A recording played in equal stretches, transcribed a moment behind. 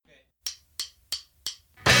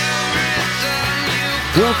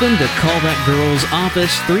Welcome to Call That Girl's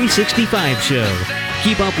Office 365 show.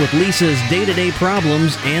 Keep up with Lisa's day-to-day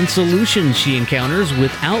problems and solutions she encounters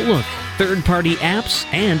with Outlook, third-party apps,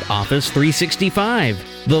 and Office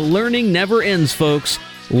 365. The learning never ends, folks.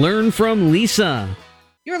 Learn from Lisa.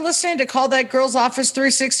 You're listening to Call That Girl's Office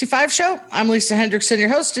 365 show. I'm Lisa Hendrickson, your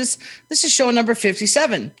hostess. This is show number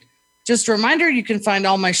 57. Just a reminder, you can find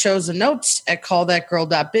all my shows and notes at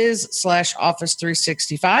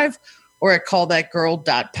callthatgirl.biz/office365 or at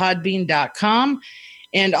callthatgirl.podbean.com.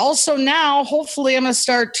 And also now, hopefully, I'm going to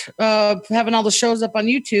start having all the shows up on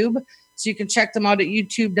YouTube, so you can check them out at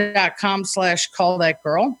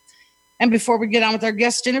youtube.com/callthatgirl. And before we get on with our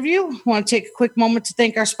guest interview, I want to take a quick moment to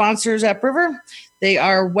thank our sponsors at AppRiver. They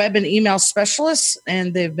are web and email specialists,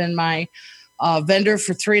 and they've been my vendor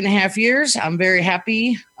for 3.5 years. I'm very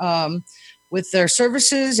happy with their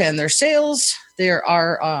services and their sales. They're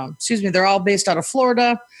all based out of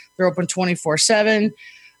Florida. They're open 24/7.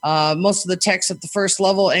 Most of the techs at the first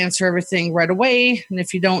level answer everything right away. And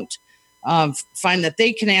if you don't find that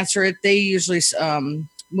they can answer it, they usually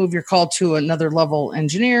move your call to another level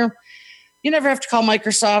engineer. You never have to call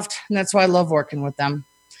Microsoft, and that's why I love working with them.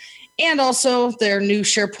 And also their new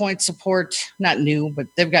SharePoint support, not new, but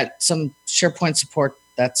they've got some SharePoint support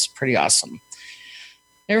that's pretty awesome.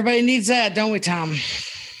 Everybody needs that, don't we, Tom?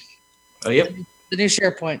 Oh, yep. The new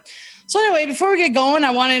SharePoint. So anyway, before we get going, I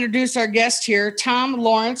want to introduce our guest here, Tom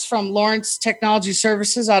Lawrence from Lawrence Technology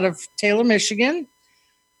Services out of Taylor, Michigan.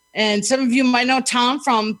 And some of you might know Tom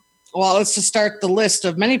from, well, let's just start the list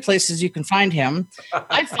of many places you can find him.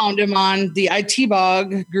 I found him on the IT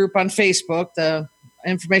Bog group on Facebook, the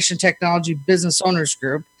Information Technology Business Owners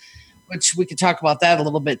Group, which we could talk about that a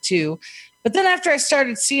little bit too. But then after I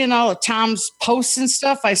started seeing all of Tom's posts and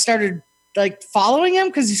stuff, I started following him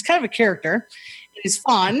because he's kind of a character. He's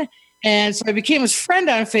fun. And so I became his friend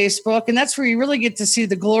on Facebook, and that's where you really get to see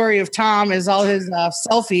the glory of Tom is all his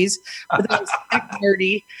selfies with those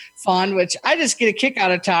nerdy fun, which I just get a kick out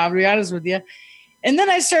of Tom, to be honest with you. And then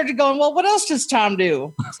I started going, well, what else does Tom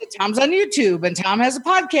do? So Tom's on YouTube, and Tom has a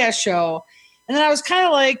podcast show. And then I was kind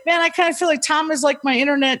of like, man, I kind of feel like Tom is like my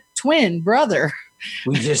internet twin brother.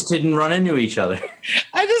 We just didn't run into each other.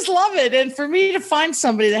 I just love it. And for me to find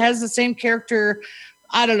somebody that has the same character,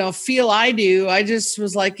 I don't know, feel I do, I just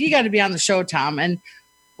was like, you got to be on the show, Tom. And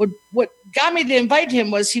what got me to invite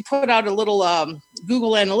him was he put out a little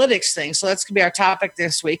Google Analytics thing. So that's going to be our topic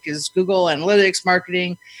this week is Google Analytics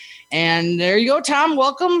marketing. And there you go, Tom.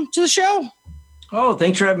 Welcome to the show. Oh,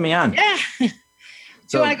 thanks for having me on. Yeah. Do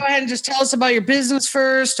you want to go ahead and just tell us about your business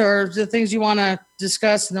first or the things you want to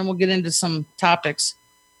discuss, and then we'll get into some topics?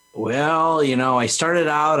 Well, I started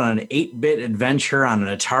out on an 8-bit adventure on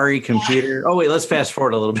an Atari computer. Oh, wait, let's fast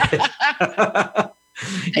forward a little bit.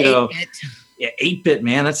 8-bit. Yeah, 8-bit,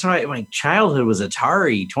 man. That's right. My childhood was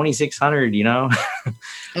Atari 2600,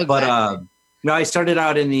 Exactly. But I started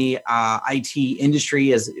out in the IT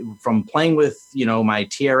industry from playing with, my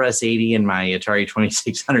TRS-80 and my Atari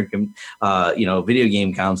 2600, video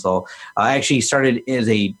game console. I actually started as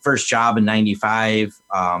a first job in 95,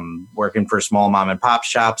 working for small mom and pop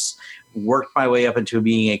shops, worked my way up into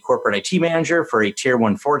being a corporate IT manager for a tier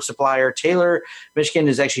 1 Ford supplier. Taylor, Michigan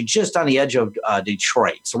is actually just on the edge of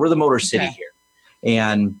Detroit. So we're the Motor City here.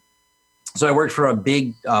 And so I worked for a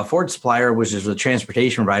big Ford supplier, which is a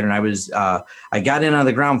transportation provider, and I got in on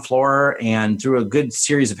the ground floor, and through a good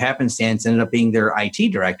series of happenstance, ended up being their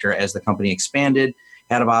IT director as the company expanded.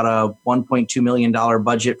 Had about a $1.2 million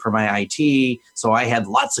budget for my IT, so I had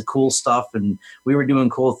lots of cool stuff, and we were doing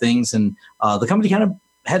cool things. And the company kind of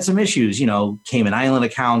had some issues, Cayman Island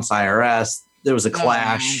accounts, IRS. There was a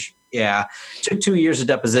clash. Yeah. Took 2 years of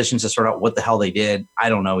depositions to sort out what the hell they did. I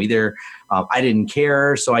don't know either. I didn't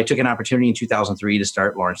care. So I took an opportunity in 2003 to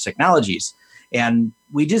start Lawrence Technologies. And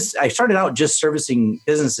I started out just servicing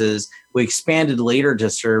businesses. We expanded later to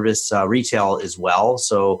service retail as well.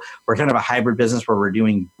 So we're kind of a hybrid business where we're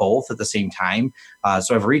doing both at the same time. So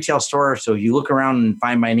I have a retail store. So if you look around and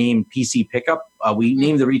find my name, PC Pickup, we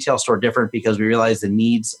named the retail store different because we realized the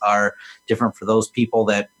needs are different for those people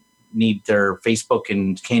that need their Facebook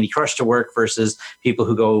and Candy Crush to work versus people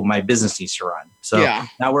who go, my business needs to run. So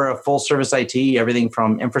now we're a full service IT, everything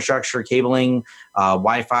from infrastructure, cabling,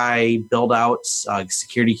 Wi-Fi, build outs,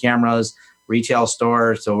 security cameras, retail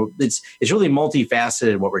store. So it's really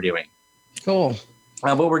multifaceted what we're doing. Cool.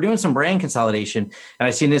 But we're doing some brand consolidation, and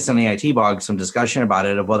I've seen this in the IT Bog, some discussion about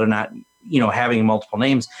it of whether or not, having multiple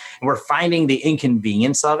names, and we're finding the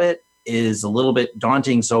inconvenience of it is a little bit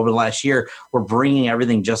daunting. So over the last year, we're bringing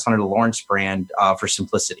everything just under the Lawrence brand for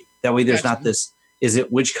simplicity. That way there's not this,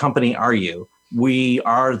 which company are you? We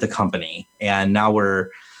are the company. And now we're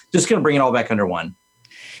just going to bring it all back under one.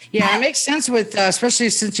 Yeah, it makes sense with, especially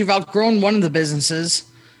since you've outgrown one of the businesses,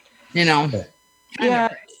 Yeah,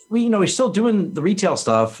 we're still doing the retail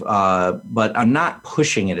stuff, but I'm not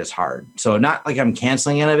pushing it as hard. So not like I'm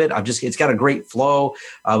canceling any of it. It's got a great flow.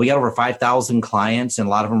 We got over 5,000 clients and a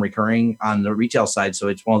lot of them recurring on the retail side. So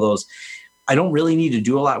it's one of those, I don't really need to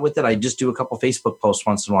do a lot with it. I just do a couple Facebook posts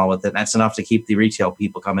once in a while with it. And that's enough to keep the retail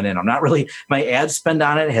people coming in. I'm not really, my ad spend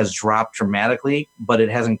on it has dropped dramatically, but it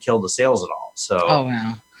hasn't killed the sales at all. So, oh,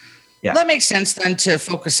 wow. Yeah. Well, that makes sense then to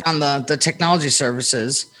focus on the technology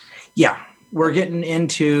services. Yeah. We're getting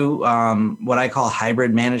into what I call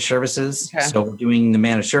hybrid managed services. Okay. So we're doing the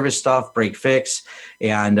managed service stuff, break fix,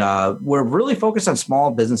 and we're really focused on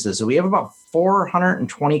small businesses. So we have about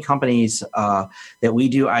 420 companies that we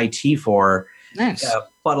do IT for. Nice.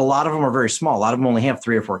 But a lot of them are very small. A lot of them only have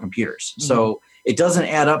 3 or 4 computers. Mm-hmm. So it doesn't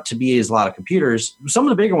add up to be as a lot of computers. Some of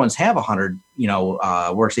the bigger ones have 100,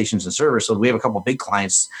 workstations and servers. So we have a couple of big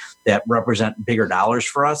clients that represent bigger dollars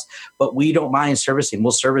for us, but we don't mind servicing.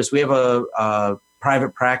 We'll service. We have a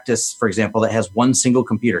private practice, for example, that has one single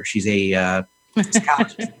computer. She's a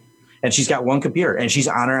psychologist. And she's got one computer and she's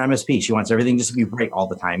on her MSP. She wants everything just to be great all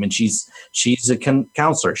the time. And she's a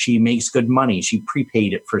counselor. She makes good money. She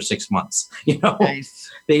prepaid it for 6 months,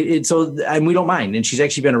 Nice. And we don't mind. And she's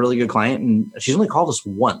actually been a really good client. And she's only called us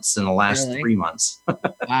once in the last 3 months.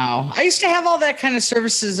 Wow. I used to have all that kind of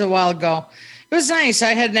services a while ago. It was nice.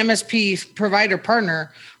 I had an MSP provider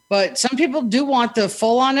partner, but some people do want the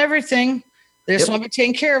full on everything. They just want to be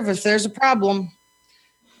taken care of if there's a problem.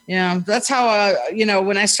 Yeah, that's how,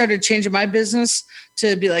 when I started changing my business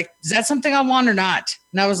to be like, is that something I want or not?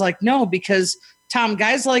 And I was like, no, because Tom,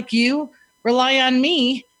 guys like you rely on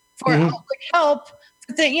me for help.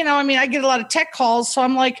 I get a lot of tech calls. So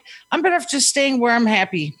I'm like, I'm better off just staying where I'm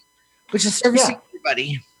happy, which is servicing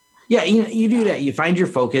everybody. Yeah, you do that. You find your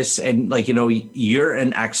focus and you're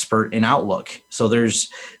an expert in Outlook. So there's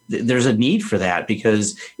a need for that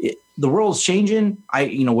because the world's changing.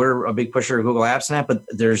 We're a big pusher of Google Apps and that, but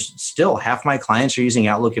there's still half my clients are using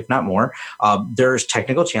Outlook, if not more. There's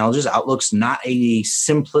technical challenges. Outlook's not a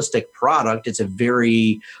simplistic product. It's a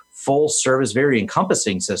very full service, very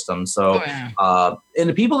encompassing system. So, and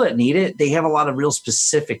the people that need it, they have a lot of real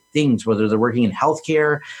specific things, whether they're working in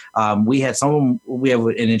healthcare. We have an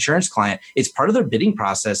insurance client. It's part of their bidding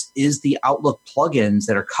process is the Outlook plugins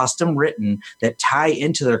that are custom written that tie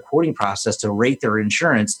into their quoting process to rate their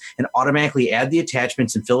insurance and automatically add the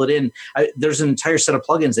attachments and fill it in. There's an entire set of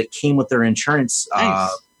plugins that came with their insurance.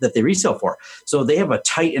 Nice. That they resell for. So they have a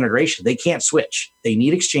tight integration. They can't switch. They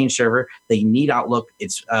need Exchange Server. They need Outlook.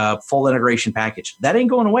 It's a full integration package. That ain't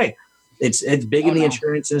going away. It's big in the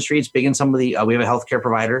insurance industry. It's big in some of the, we have a healthcare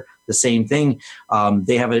provider, the same thing.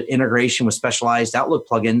 They have an integration with specialized Outlook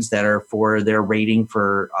plugins that are for their rating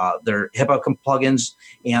for their HIPAA plugins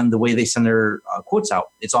and the way they send their quotes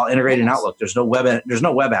out. It's all integrated in Outlook. There's no web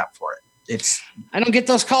app for it. I don't get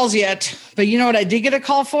those calls yet, but you know what I did get a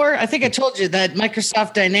call for? I think I told you that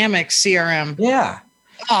Microsoft Dynamics CRM. Yeah.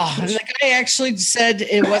 Oh, the guy actually said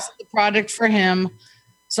it wasn't the product for him.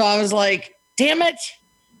 So I was like, damn it.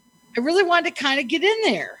 I really wanted to kind of get in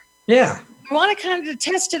there. Yeah. I want to kind of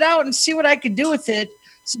test it out and see what I could do with it.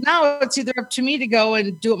 So now it's either up to me to go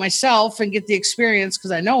and do it myself and get the experience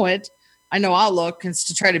because I know it. I know Outlook, and it's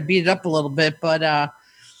to try to beat it up a little bit, but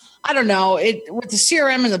I don't know. With the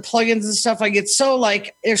CRM and the plugins and stuff, I get so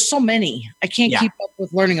there's so many. I can't keep up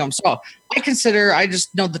with learning them. So I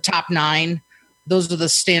just know the top 9. Those are the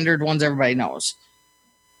standard ones everybody knows.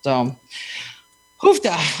 So,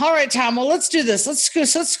 hoofda. All right, Tom. Well, let's do this. Let's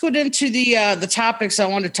go into the topics I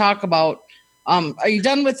want to talk about. Are you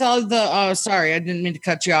done with all the? Sorry, I didn't mean to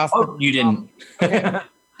cut you off. Oh, you didn't. Okay.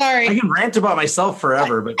 Sorry. I can rant about myself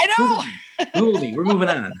forever, but I know. We're moving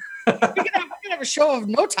on. We can have a show of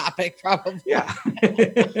no topic, probably. Yeah.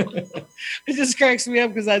 It just cracks me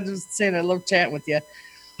up because I'm just saying I love chatting with you.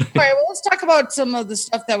 All right, well, let's talk about some of the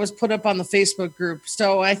stuff that was put up on the Facebook group.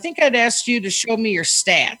 So I think I'd asked you to show me your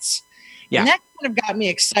stats. Yeah. And that kind of got me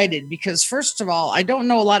excited because, first of all, I don't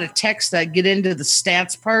know a lot of techs that get into the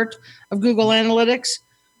stats part of Google Analytics.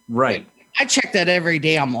 Right. I check that every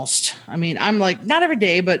day almost. I mean, I'm like, not every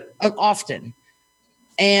day, but often.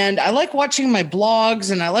 And I like watching my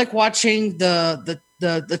blogs and I like watching the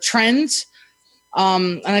trends.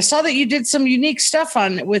 And I saw that you did some unique stuff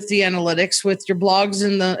with the analytics, with your blogs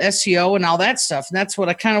and the SEO and all that stuff. And that's what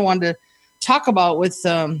I kind of wanted to talk about with,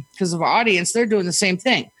 because of our audience, they're doing the same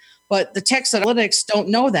thing. But the text analytics don't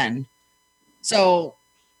know then. So,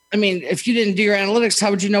 I mean, if you didn't do your analytics,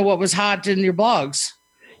 how would you know what was hot in your blogs?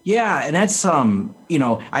 Yeah. And that's,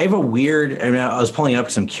 I have a weird, I was pulling it up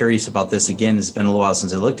because I'm curious about this again. It's been a little while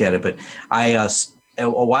since I looked at it, but I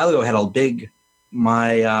a while ago had a big,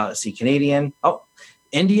 Canadian. Oh,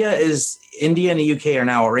 India and the UK are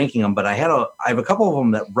now ranking them, but I have a couple of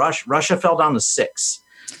them that Russia fell down to 6.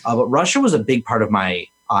 But Russia was a big part of my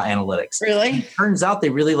analytics. Really? And it turns out they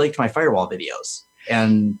really liked my firewall videos.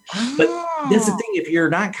 But that's the thing, if you're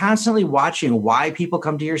not constantly watching why people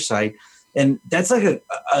come to your site, and that's like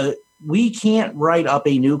we can't write up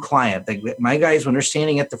a new client. My guys, when they're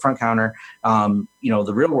standing at the front counter, the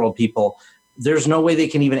real world people, there's no way they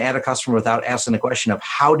can even add a customer without asking the question of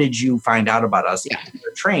how did you find out about us? Yeah.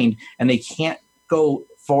 They're trained and they can't go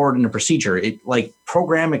forward in a procedure. Like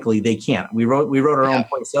programmatically, they can't. We wrote our own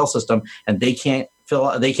point of sale system, and they can't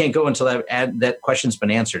go until that question's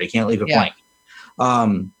been answered. They can't leave it blank.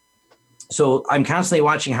 So I'm constantly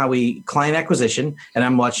watching client acquisition, and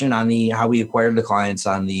I'm watching on how we acquired the clients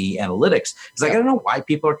on the analytics. Because I got to know why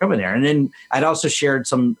people are coming there. And then I'd also shared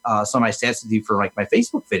some of my stats with you for like my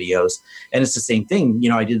Facebook videos, and it's the same thing.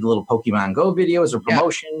 I did the little Pokemon Go videos or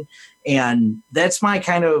promotion, and that's my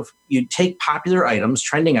kind of, you take popular items,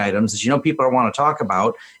 trending items that people want to talk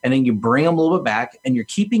about, and then you bring them a little bit back, and you're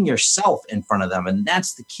keeping yourself in front of them, and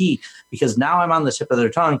that's the key. Because now I'm on the tip of their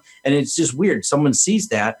tongue, and it's just weird. Someone sees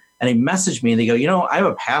that. And they message me and they go, I have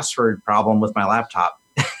a password problem with my laptop.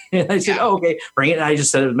 And I said, oh, okay, bring it. And I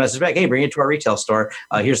just sent a message back. Hey, bring it to our retail store.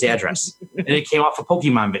 Here's the address. And it came off a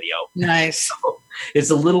Pokemon video. Nice. So it's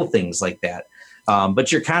the little things like that.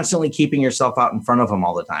 But you're constantly keeping yourself out in front of them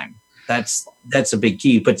all the time. That's a big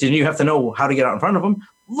key. But then you have to know how to get out in front of them.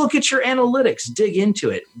 Look at your analytics. Dig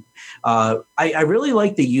into it. I really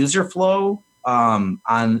like the user flow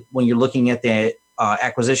on when you're looking at the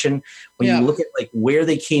acquisition, when you look at like where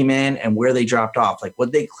they came in and where they dropped off, like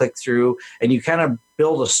what they clicked through, and you kind of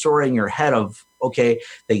build a story in your head of, okay,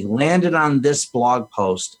 they landed on this blog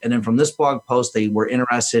post, and then from this blog post they were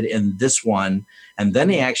interested in this one, and then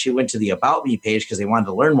they actually went to the About Me page because they wanted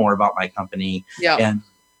to learn more about my company. And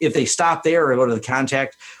if they stop there or go to the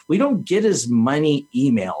contact, we don't get as many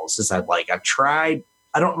emails as I'd like. I've tried.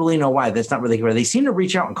 I don't really know why. That's not really where they seem to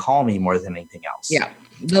reach out and call me more than anything else. Yeah.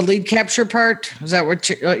 The lead capture part, is that what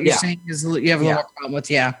you're saying? Is you have a little problem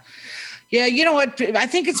with? Yeah. You know what? I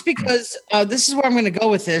think it's because this is where I'm going to go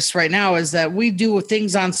with this right now, is that we do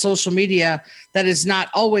things on social media that is not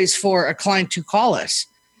always for a client to call us.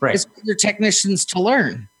 Right. It's for your technicians to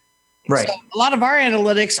learn. Right. So a lot of our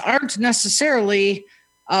analytics aren't necessarily,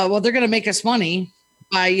 they're going to make us money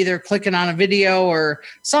by either clicking on a video or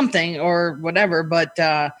something or whatever. But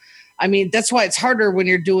that's why it's harder when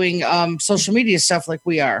you're doing social media stuff like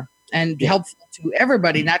we are, and helpful to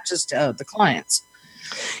everybody, not just the clients.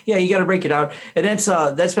 Yeah, you got to break it out. And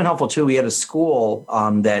that's been helpful too. We had a school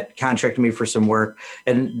that contracted me for some work,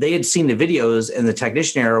 and they had seen the videos, and the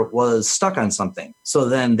technician there was stuck on something. So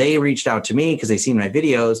then they reached out to me because they seen my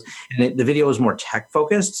videos, and the video was more tech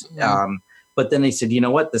focused. Mm-hmm. But then they said, you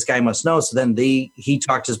know what, this guy must know. So then he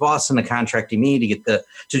talked his boss into contracting me to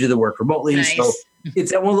do the work remotely. Nice. So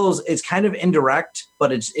it's one of those, it's kind of indirect,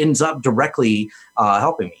 but it ends up directly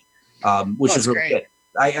helping me, which is really good.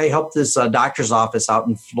 I helped this doctor's office out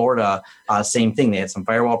in Florida. Same thing. They had some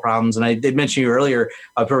firewall problems. And I did mention you earlier,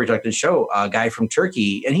 before we talked to the show, a guy from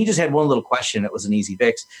Turkey, and he just had one little question. It was an easy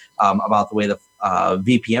fix about the way the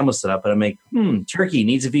VPN was set up. And I'm like, Turkey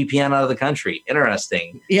needs a VPN out of the country.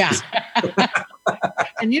 Interesting. Yeah.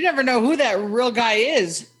 And you never know who that real guy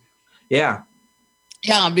is. Yeah.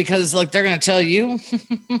 Yeah, because they're going to tell you.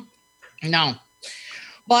 No.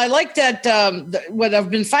 Well, I like that. What I've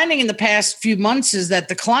been finding in the past few months is that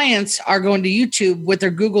the clients are going to YouTube with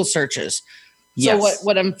their Google searches. Yes. So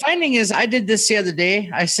what I'm finding is, I did this the other day.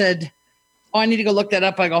 I said, I need to go look that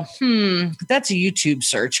up. I go, that's a YouTube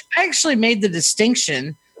search. I actually made the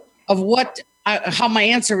distinction of how my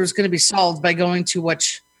answer was going to be solved by going to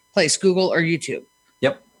which place, Google or YouTube.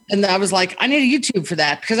 Yep. And I was like, I need a YouTube for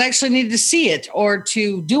that because I actually needed to see it or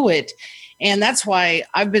to do it. And that's why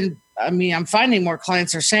I'm finding more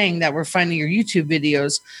clients are saying that we're finding your YouTube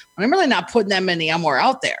videos, but I'm really not putting that many more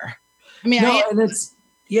out there. There's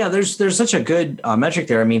such a good metric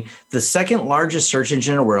there. I mean, the second largest search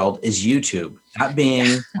engine in the world is YouTube, not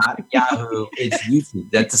Bing, not Yahoo. It's YouTube.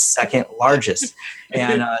 That's the second largest.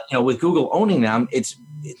 And, with Google owning them,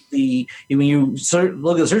 when you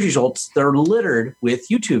look at the search results, they're littered with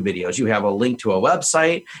YouTube videos. You have a link to a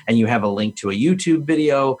website and you have a link to a YouTube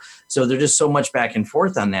video. So there's just so much back and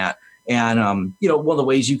forth on that. And, one of the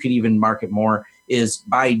ways you could even market more is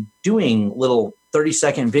by doing little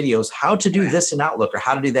 30-second videos, how to do this in Outlook or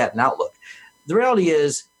how to do that in Outlook. The reality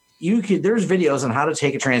is there's videos on how to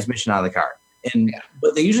take a transmission out of the car. And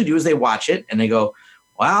what they usually do is they watch it and they go,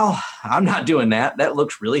 well, I'm not doing that. That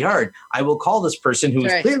looks really hard. I will call this person who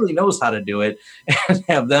clearly knows how to do it and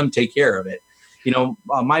have them take care of it. You know,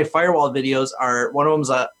 my firewall videos are, one of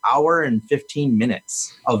them's an hour and 15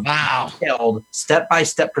 minutes of detailed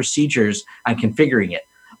step-by-step procedures on configuring it.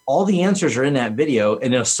 All the answers are in that video.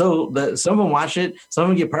 And some of them watch it, some of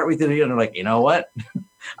them get partway through the video and they're like, you know what?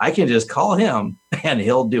 I can just call him and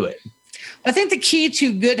he'll do it. I think the key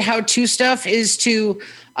to good how-to stuff is to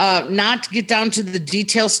not get down to the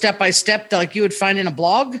detail step-by-step like you would find in a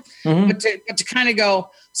blog, but to kind of go,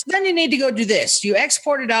 so then you need to go do this. You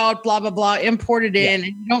export it out, blah, blah, blah, import it in,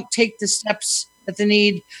 and you don't take the steps that they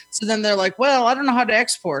need. So then they're like, well, I don't know how to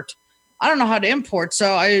export. I don't know how to import.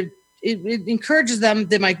 So it encourages them.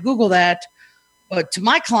 They might Google that. But to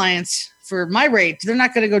my clients, for my rate, they're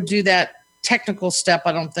not going to go do that technical step,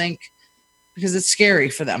 I don't think, because it's scary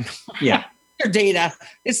for them. Yeah. Their data,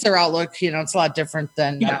 it's their Outlook, it's a lot different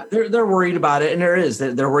than they're worried about it, and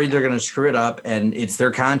they're worried they're going to screw it up, and it's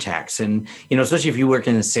their contacts. And especially if you work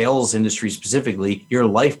in the sales industry specifically, your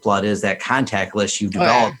lifeblood is that contact list you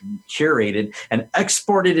developed, curated, and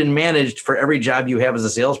exported and managed for every job you have as a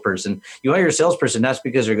salesperson. You hire a salesperson not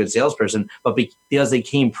because they're a good salesperson, but because they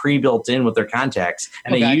came pre-built in with their contacts,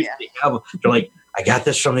 and they're like, I got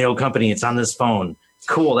this from the old company, it's on this phone.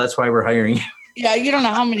 Cool, that's why we're hiring you. Yeah, you don't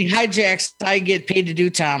know how many hijacks I get paid to do,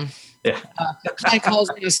 Tom. Yeah. Client calls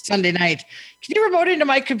me a Sunday night. Can you remote into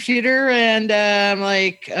my computer? And I'm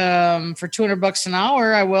like, for $200 an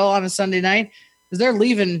hour, I will on a Sunday night because they're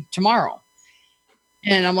leaving tomorrow.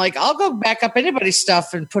 And I'm like, I'll go back up anybody's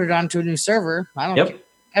stuff and put it onto a new server. I don't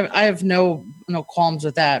care. I have no qualms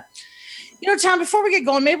with that. Tom, before we get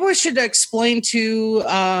going, maybe we should explain to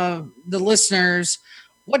the listeners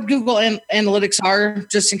what Google Analytics are,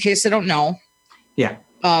 just in case they don't know. Yeah.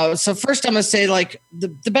 So first I'm going to say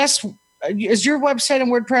the best, is your website in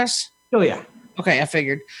WordPress? Oh yeah. Okay. I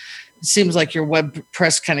figured it seems like you're a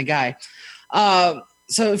WordPress kind of guy.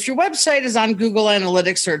 So if your website is on Google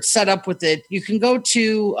Analytics or it's set up with it, you can go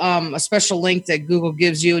to a special link that Google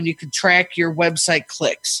gives you and you can track your website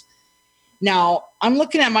clicks. Now I'm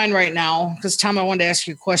looking at mine right now because Tom, I wanted to ask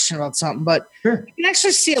you a question about something, but sure. You can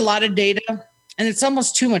actually see a lot of data and it's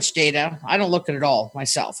almost too much data. I don't look at it all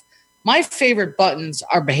myself. My favorite buttons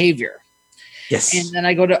are behavior. Yes. And then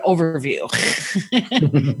I go to overview.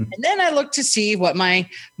 And then I look to see what my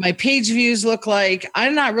page views look like.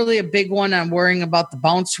 I'm not really a big one on worrying about the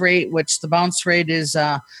bounce rate, which the bounce rate is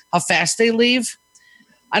how fast they leave.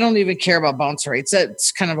 I don't even care about bounce rates.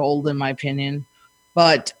 That's kind of old in my opinion.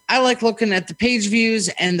 But I like looking at the page views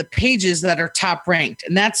and the pages that are top ranked.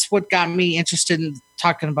 And that's what got me interested in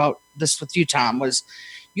talking about this with you, Tom, was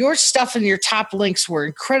your stuff and your top links were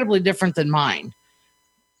incredibly different than mine.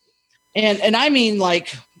 And I mean,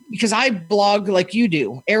 because I blog like you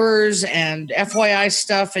do, errors and FYI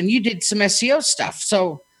stuff, and you did some SEO stuff.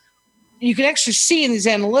 So you can actually see in these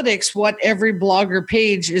analytics what every blogger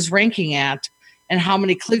page is ranking at and how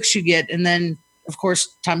many clicks you get. And then, of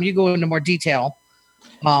course, Tom, you go into more detail.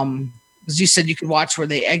 As you said, you could watch where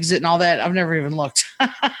they exit and all that. I've never even looked.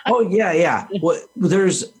 Oh, yeah. Well,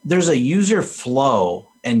 there's a user flow,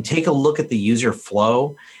 and take a look at the user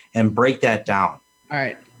flow and break that down. All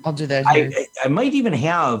right. I'll do that. I might even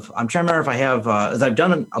have, I'm trying to remember if I have, as I've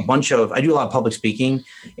done a bunch of, I do a lot of public speaking,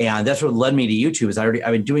 and that's what led me to YouTube is I've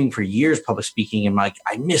been doing for years public speaking, and I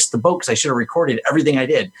missed the boat because I should have recorded everything I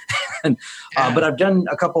did. But I've done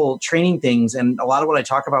a couple training things, and a lot of what I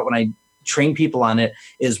talk about when I train people on it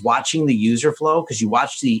is watching the user flow, because you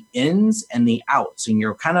watch the ins and the outs, and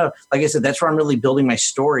you're kind of, like I said, that's where I'm really building my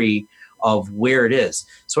story of where it is.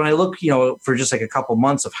 So when I look, for just like a couple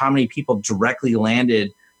months of how many people directly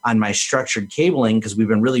landed on my structured cabling, because we've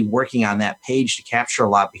been really working on that page to capture a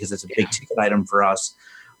lot because it's a big ticket item for us.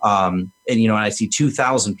 And I see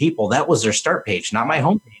 2,000 people, that was their start page, not my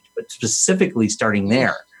homepage, but specifically starting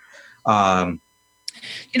there. Do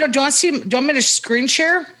you want me to screen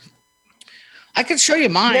share? I could show you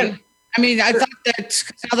mine. Yeah. I mean, I thought that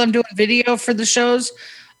now I'm doing video for the shows.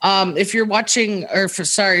 If you're watching,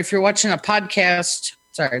 if you're watching a podcast,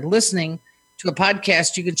 listening to a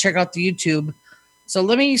podcast, you can check out the YouTube. So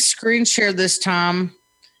let me screen share this, Tom,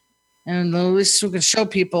 and at least we can show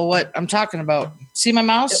people what I'm talking about. See my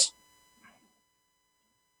mouse?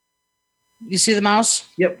 Yep. You see the mouse?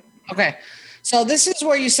 Yep. Okay. So this is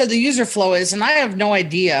where you said the user flow is, and I have no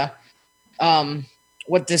idea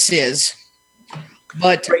what this is.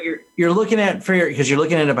 But you're looking at because you're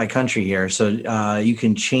looking at it by country here, so you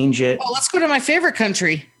can change it. Oh, let's go to my favorite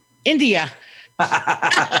country, India,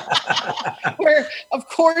 where of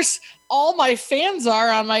course all my fans are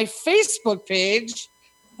on my Facebook page.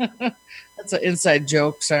 That's an inside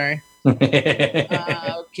joke. Sorry.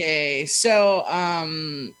 Okay, so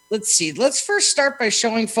let's see. Let's first start by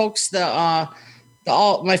showing folks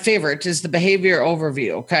my favorite is the behavior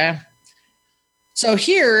overview. Okay, so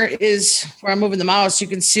here is where I'm moving the mouse. You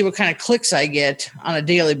can see what kind of clicks I get on a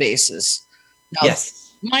daily basis. Now,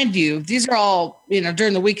 Yes. mind you, these are all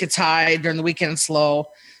during the week it's high, during the weekend it's low.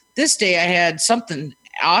 This day I had something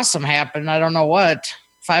awesome happen. I don't know what,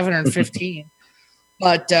 515.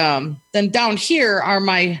 But then down here are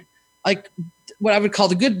my what I would call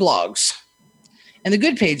the good blogs and the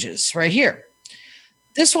good pages right here.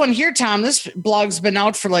 This one here, Tom, this blog's been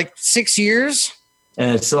out for like 6 years.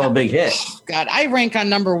 And it's still a big hit. God, I rank on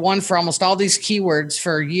number one for almost all these keywords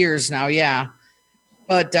for years now. Yeah.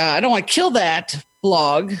 But I don't want to kill that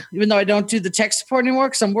blog, even though I don't do the tech support anymore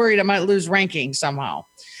because I'm worried I might lose ranking somehow.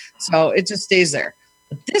 So it just stays there.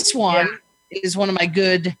 But this one is one of my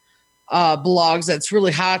good blogs that's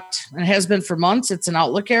really hot and has been for months. It's an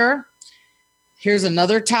Outlook error. Here's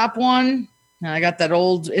another top one. And I got that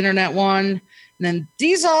old internet one. And then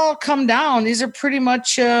these all come down. These are pretty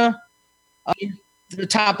much the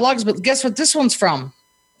top blogs. But guess what this one's from?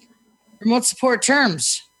 Remote support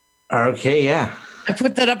terms. Okay, yeah. I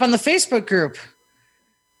put that up on the Facebook group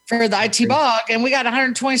for the IT Bog, and we got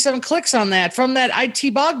 127 clicks on that from that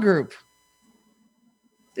IT Bog group.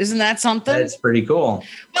 Isn't that something? That's pretty cool.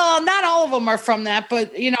 Well, not all of them are from that,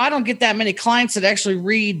 but I don't get that many clients that actually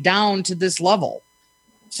read down to this level.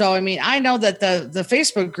 So, I mean, I know that the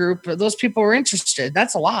Facebook group, those people were interested.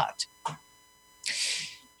 That's a lot.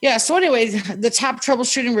 Yeah. So anyway, the top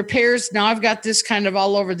troubleshooting repairs. Now I've got this kind of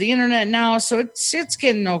all over the internet now, so it's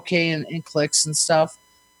getting okay in clicks and stuff.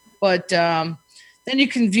 But then you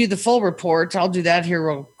can view the full report. I'll do that here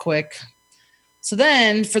real quick. So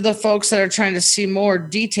then for the folks that are trying to see more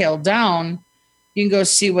detail down, you can go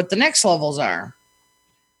see what the next levels are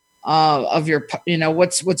of your,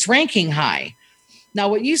 what's ranking high. Now,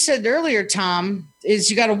 what you said earlier, Tom, is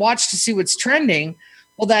you got to watch to see what's trending.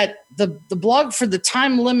 Well, that the blog for the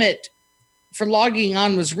time limit for logging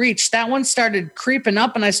on was reached. That one started creeping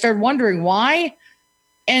up and I started wondering why.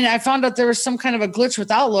 And I found out there was some kind of a glitch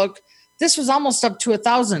with Outlook. This was almost up to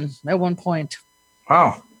 1,000 at one point.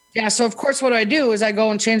 Wow. Yeah. So of course, what I do is I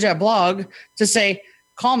go and change that blog to say,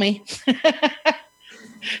 call me.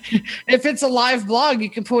 If it's a live blog, you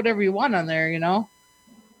can put whatever you want on there,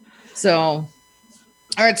 So,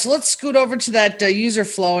 all right. So let's scoot over to that user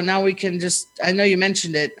flow. And now we can I know you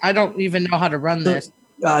mentioned it. I don't even know how to run this.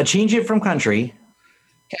 Change it from country.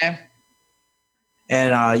 Okay.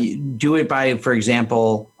 And you do it by, for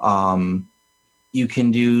example, you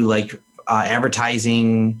can do like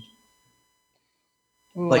advertising,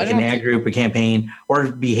 Ooh, like an ad group, a campaign,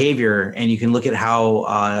 or behavior, and you can look at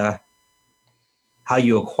how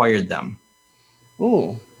you acquired them.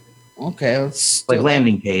 Ooh, okay. Let's like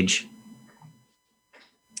landing page.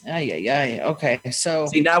 Yeah. Okay. So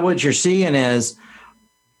see, now what you're seeing is,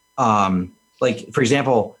 like for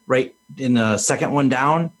example, right in the second one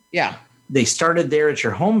down. Yeah. They started there at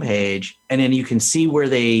your homepage, and then you can see where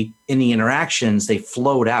in the interactions, they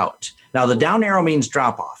flowed out. Now, the down arrow means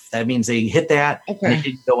drop off. That means they hit that and they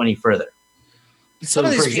didn't go any further. Some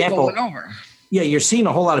of these people went over. Yeah, you're seeing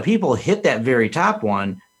a whole lot of people hit that very top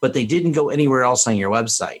one, but they didn't go anywhere else on your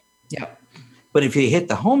website. Yeah. But if you hit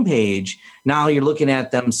the homepage, now you're looking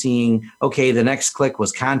at them seeing, okay, the next click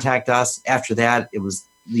was contact us. After that, it was,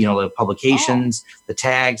 the publications, the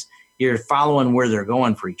tags. You're following where they're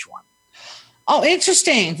going for each one. Oh,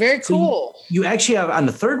 interesting. Very cool. So you actually have on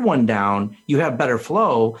the third one down, you have better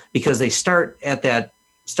flow because they start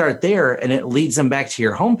there and it leads them back to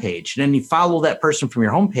your homepage. And then you follow that person from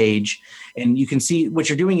your homepage and you can see what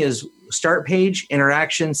you're doing is start page,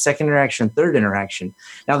 interaction, second interaction, third interaction.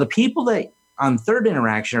 Now, the people that on third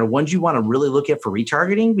interaction are ones you want to really look at for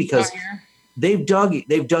retargeting because they've dug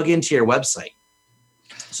into your website.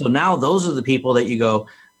 So now those are the people that you go,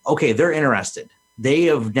 okay, they're interested. They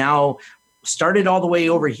have now started all the way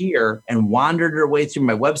over here and wandered their way through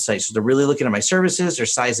my website. So they're really looking at my services, they're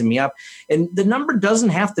sizing me up. And the number doesn't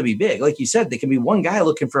have to be big. Like you said, there can be one guy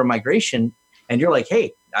looking for a migration and you're like,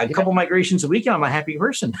 hey, a couple migrations a week and I'm a happy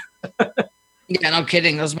person. Yeah, no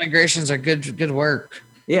kidding. Those migrations are good work.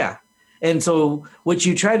 Yeah. And so what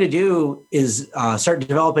you try to do is start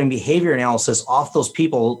developing behavior analysis off those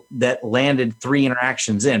people that landed 3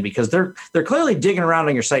 interactions in because they're clearly digging around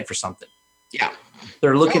on your site for something. Yeah.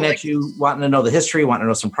 They're looking at you, wanting to know the history, wanting to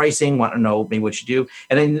know some pricing, wanting to know maybe what you do.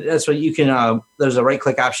 And then that's what you can, there's a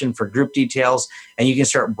right-click option for group details, and you can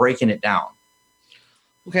start breaking it down.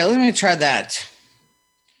 Okay, let me try that.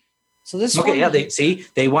 So this okay, one, yeah,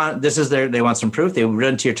 they want some proof. They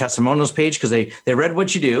run to your testimonials page because they read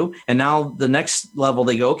what you do, and now the next level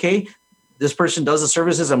they go, okay, this person does the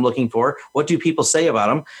services I'm looking for. What do people say about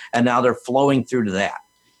them? And now they're flowing through to that.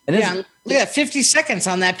 And look at 50 seconds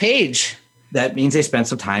on that page. That means they spent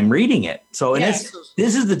some time reading it. So this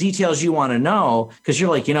is the details you want to know, because you're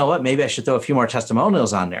like, you know what, maybe I should throw a few more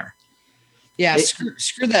testimonials on there. Yeah,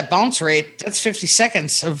 screw that bounce rate. That's 50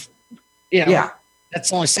 seconds of,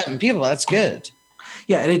 that's only 7 people. That's good.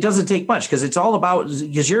 Yeah, and it doesn't take much because it's all about,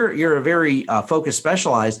 because you're a very focused,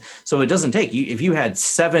 specialized. So it doesn't take you. If you had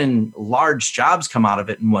 7 large jobs come out of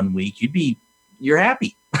it in 1 week, you're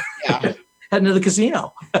happy. Yeah. Heading to the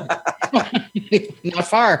casino. Not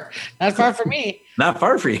far for me. Not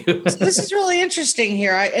far for you. So this is really interesting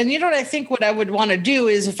here. And you know what I think what I would want to do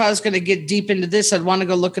is, if I was going to get deep into this, I'd want to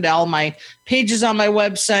go look at all my pages on my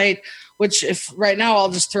website, which if right now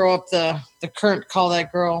I'll just throw up the current Call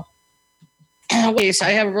That Girl. So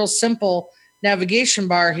I have a real simple navigation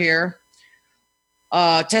bar here.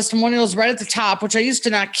 Testimonials right at the top, which I used to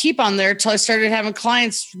not keep on there until I started having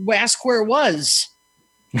clients ask where it was.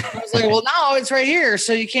 I was like, well, now it's right here.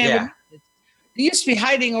 So you can't. Yeah. It used to be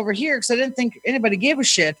hiding over here because I didn't think anybody gave a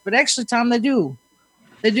shit. But actually, Tom, they do.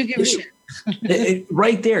 They do give a shit.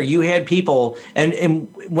 Right there, you had people, and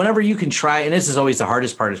whenever you can try, and this is always the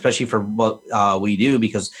hardest part, especially for what we do,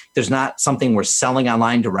 because there's not something we're selling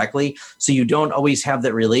online directly. So you don't always have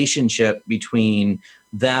that relationship between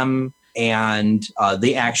them and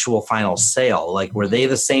the actual final sale. Like, were they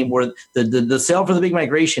the same? Were the sale for the big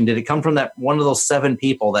migration, did it come from that one of those 7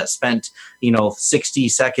 people that spent 60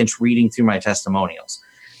 seconds reading through my testimonials?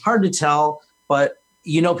 Hard to tell, but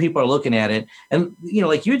people are looking at it. And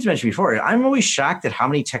like you had mentioned before, I'm always shocked at how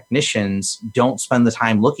many technicians don't spend the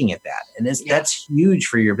time looking at that. And that's huge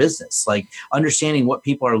for your business, like understanding what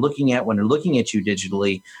people are looking at when they're looking at you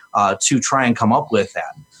digitally, to try and come up with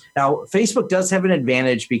that. Now, Facebook does have an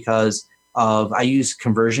advantage because I use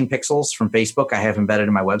conversion pixels from Facebook. I have embedded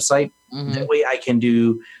in my website. Mm-hmm. That way I can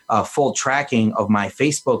do full tracking of my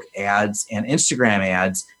Facebook ads and Instagram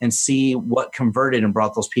ads and see what converted and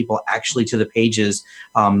brought those people actually to the pages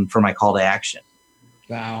for my call to action.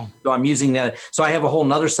 Wow. So I'm using that. So I have a whole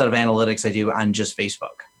nother set of analytics I do on just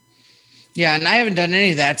Facebook. Yeah, and I haven't done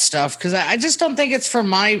any of that stuff because I just don't think it's for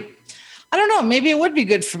my... I don't know. Maybe it would be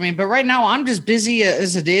good for me, but right now I'm just busy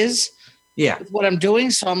as it is. Yeah, with what I'm doing.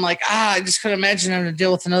 So I'm like, I just couldn't imagine having to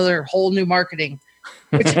deal with another whole new marketing.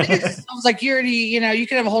 Which it is. It sounds like you already, you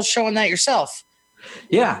could have a whole show on that yourself.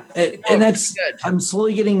 Yeah, and that's good. I'm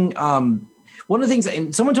slowly getting. One of the things,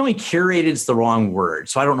 and someone told me curated is the wrong word,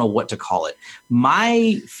 so I don't know what to call it.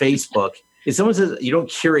 My Facebook, if someone says you don't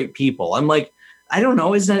curate people, I'm like, I don't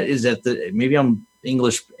know. Is that maybe I'm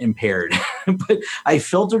English impaired, but I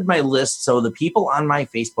filtered my list so the people on my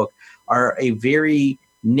Facebook are a very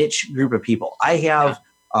niche group of people. I have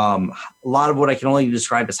a lot of what I can only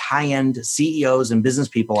describe as high-end CEOs and business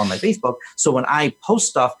people on my Facebook. So when I post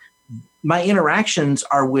stuff, my interactions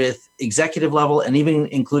are with executive level and even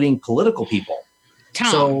including political people.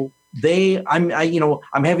 Tom. So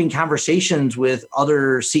I'm having conversations with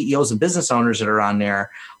other CEOs and business owners that are on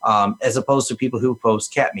there, as opposed to people who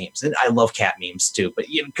post cat memes. And I love cat memes too, but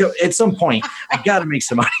at some point I got to make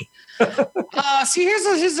some money. See,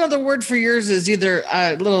 here's another word for yours is either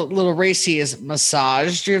little racy is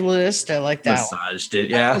massaged your list. I like that. Massaged it,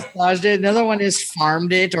 yeah. Massaged it. Another one is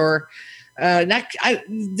farmed it, or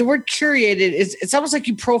the word curated is it's almost like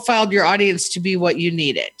you profiled your audience to be what you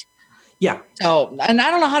needed. Yeah. So, and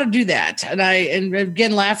I don't know how to do that. And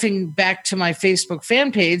again, laughing back to my Facebook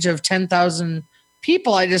fan page of 10,000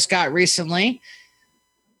 people I just got recently,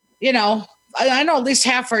 I know at least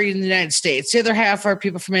half are in the United States. The other half are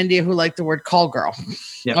people from India who like the word call girl.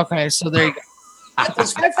 Yep. Okay. So there you go. But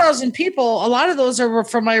those 5,000 people, a lot of those are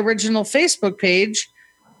from my original Facebook page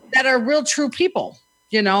that are real true people,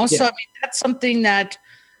 Yeah. So, that's something that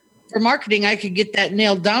for marketing, I could get that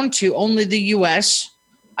nailed down to only the US.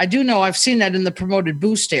 I do know I've seen that in the promoted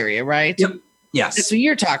boost area, right? Yep. Yes. That's what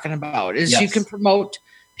you're talking about is you can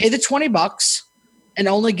pay the $20 and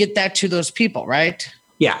only get that to those people, right?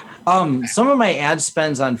 Yeah. Some of my ad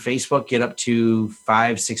spends on Facebook get up to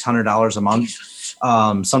 $500-$600 a month,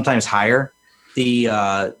 sometimes higher.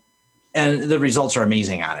 And the results are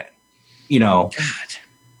amazing on it. God.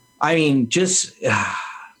 I mean, just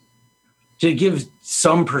to give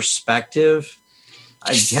some perspective,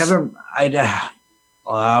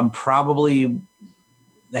 probably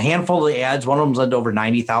a handful of the ads. One of them's led to over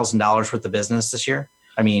 $90,000 worth of business this year.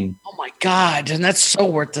 I mean, oh my God. And that's so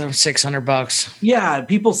worth the $600. Yeah.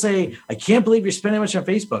 People say, I can't believe you're spending much on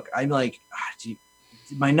Facebook. I'm like,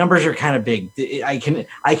 my numbers are kind of big. I can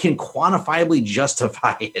quantifiably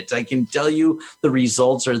justify it. I can tell you the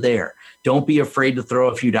results are there. Don't be afraid to throw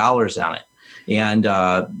a few dollars on it. And,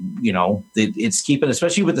 it's keeping,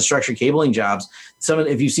 especially with the structured cabling jobs.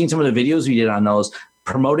 If you've seen some of the videos we did on those,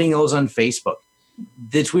 promoting those on Facebook,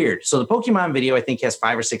 it's weird. So the Pokemon video, I think, has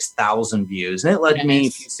 5,000 or 6,000 views, and it led me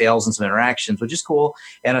a few sales and some interactions, which is cool.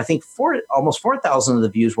 And I think almost 4,000 of the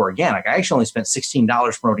views were organic. I actually only spent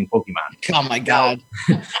 $16 promoting Pokemon. Oh my God.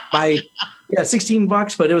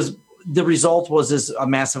 $16, but the result was a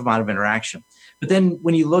massive amount of interaction. But then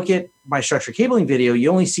when you look at my structured cabling video,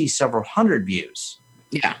 you only see several hundred views.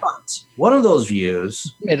 Yeah. But one of those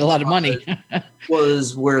views made a lot of money.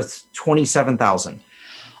 was worth $27,000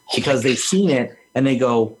 because they've seen it and they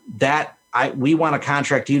go, we want to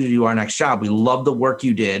contract you to do our next job. We love the work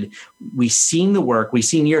you did. We've seen the work. We've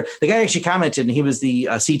seen the guy actually commented, and he was the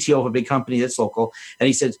CTO of a big company that's local. And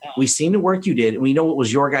he said, we've seen the work you did, and we know it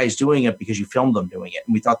was your guys doing it because you filmed them doing it.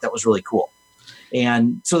 And we thought that was really cool.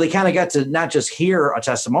 And so they kind of got to not just hear a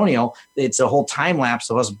testimonial, it's a whole time lapse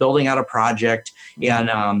of us building out a project.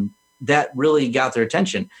 And that really got their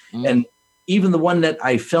attention. And even the one that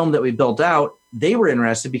I filmed that we built out, they were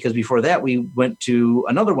interested because before that we went to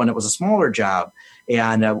another one that was a smaller job.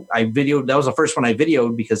 And I videoed, that was the first one I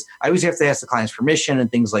videoed because I always have to ask the client's permission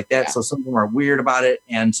and things like that. Yeah. So some of them are weird about it.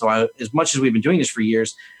 And so as much as we've been doing this for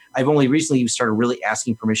years, I've only recently started really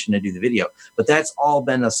asking permission to do the video, but that's all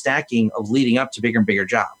been a stacking of leading up to bigger and bigger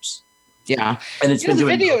jobs. Yeah. And it's been the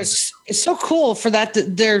video is so cool for that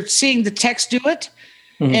they're seeing the text do it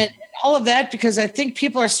and all of that, because I think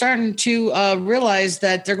people are starting to realize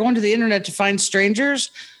that they're going to the internet to find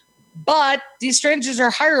strangers, but these strangers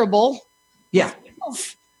are hireable. Yeah.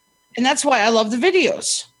 And that's why I love the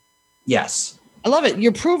videos. Yes. I love it.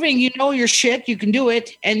 You're proving your shit, you can do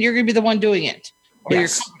it, and you're going to be the one doing it. Or your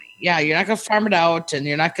company. Yeah, you're not going to farm it out, and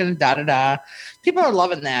you're not going to da-da-da. People are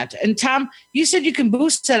loving that. And Tom, you said you can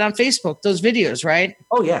boost that on Facebook, those videos, right?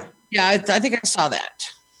 Oh, yeah. Yeah, I think I saw that.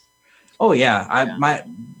 Oh, yeah. My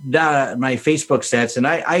Facebook stats, and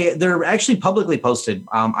they're actually publicly posted.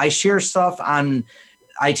 I share stuff on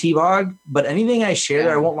IT Blog, but anything I share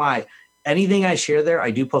there, I won't lie, anything I share there,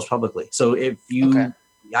 I do post publicly. So if you,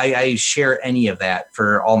 I share any of that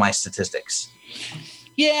for all my statistics.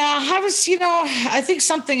 Yeah, I think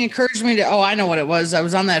something encouraged me to, I know what it was. I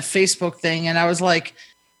was on that Facebook thing and I was like,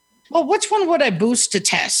 well, which one would I boost to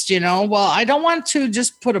test? Well, I don't want to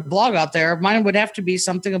just put a blog out there. Mine would have to be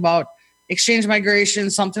something about Exchange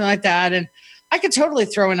migration, something like that. And I could totally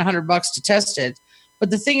throw in $100 to test it.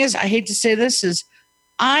 But the thing is, I hate to say this, is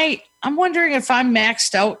I'm wondering if I'm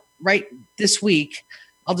maxed out right this week.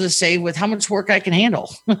 I'll just say with how much work I can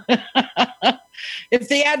handle. If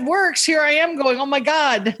the ad works, here I am going, oh my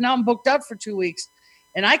God, now I'm booked out for 2 weeks.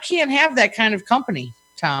 And I can't have that kind of company,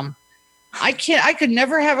 Tom. I could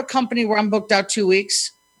never have a company where I'm booked out 2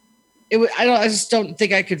 weeks. I just don't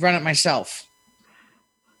think I could run it myself.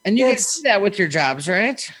 And you can see that with your jobs,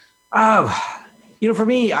 right? For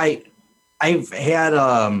me, I've had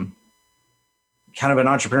kind of an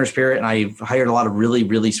entrepreneur spirit, and I've hired a lot of really,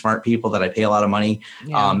 really smart people that I pay a lot of money.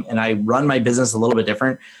 Yeah. And I run my business a little bit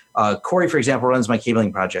different. Corey, for example, runs my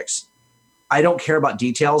cabling projects. I don't care about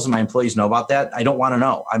details, and my employees know about that. I don't want to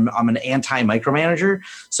know. I'm an anti-micromanager.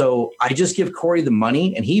 So I just give Corey the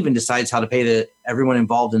money, and he even decides how to pay everyone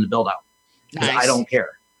involved in the build out. Nice. I don't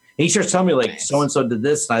care. And he starts telling me like, so-and-so did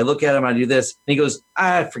this. And I look at him, I do this. And he goes,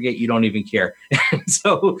 I forget, you don't even care.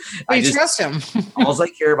 So I just trust him. All I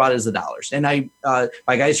care about is the dollars. And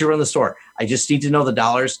my guys who run the store, I just need to know the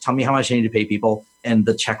dollars. Tell me how much I need to pay people, and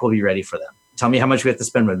the check will be ready for them. Tell me how much we have to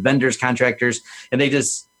spend with vendors, contractors. And they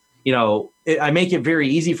just, I make it very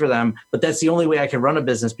easy for them, but that's the only way I can run a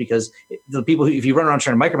business, because the people if you run around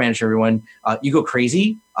trying to micromanage everyone, you go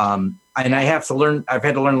crazy. And I've had to learn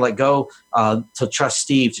to let go, to trust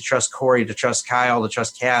Steve, to trust Corey, to trust Kyle, to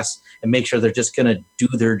trust Cass, and make sure they're just going to do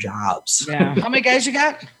their jobs. Yeah. How many guys you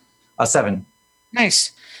got? 7.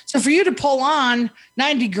 Nice. So for you to pull on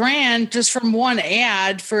 $90,000 just from one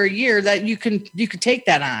ad for a year, that you could take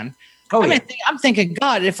that on. Oh, I'm thinking,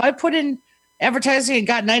 God, if I put in advertising and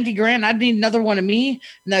got $90,000, I'd need another one of me,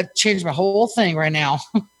 and that changed my whole thing right now.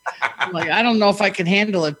 I don't know if I can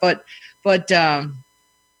handle it, but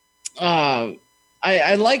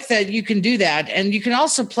I like that you can do that, and you can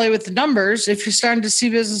also play with the numbers. If you're starting to see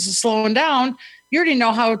businesses slowing down, you already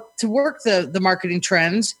know how to work the marketing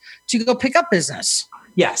trends to go pick up business.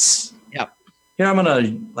 Yes. Yep. Here, I'm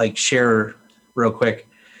gonna share real quick.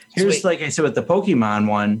 Here's, like I said, with the Pokemon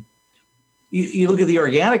one. You look at the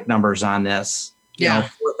organic numbers on this,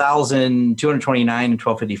 4,229 and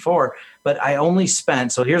 1,254, but I only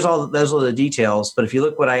spent, so those are the details. But if you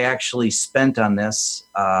look what I actually spent on this,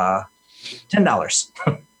 $10.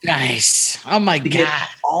 Nice. Oh my God.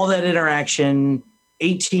 All that interaction,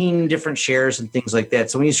 18 different shares and things like that.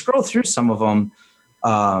 So when you scroll through some of them,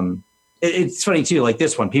 it's funny too, like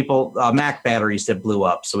this one, people, Mac batteries that blew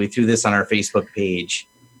up. So we threw this on our Facebook page.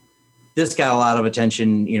 This got a lot of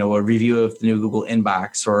attention, a review of the new Google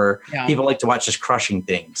Inbox, or people like to watch us crushing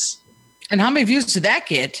things. And how many views did that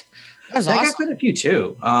get? That was awesome. Got quite a few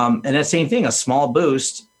too. And that same thing, a small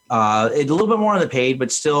boost, a little bit more on the paid,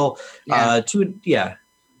 but still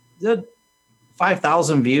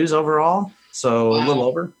 5,000 views overall. So a little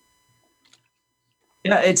over.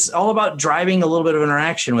 Yeah, it's all about driving a little bit of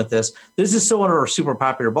interaction with this. This is still one of our super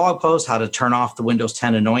popular blog posts, how to turn off the Windows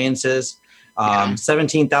 10 annoyances.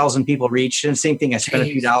 17,000 people reached. And same thing, I spent a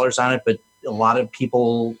few dollars on it, but a lot of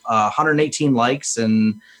people, 118 likes,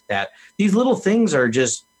 and that. These little things are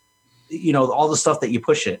just, all the stuff that you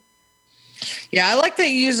push it. Yeah, I like that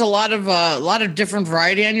you use a lot of different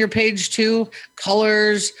variety on your page too.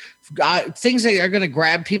 Colors, things that are going to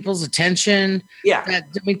grab people's attention. Yeah,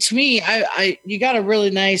 to me, you got a really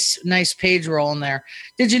nice page roll in there.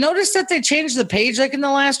 Did you notice that they changed the page like in the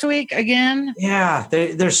last week again? Yeah,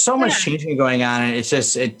 there's so much changing going on, and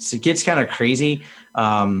it gets kind of crazy.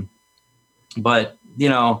 But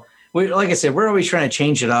like I said, we're always trying to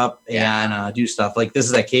change it up and do stuff. Like this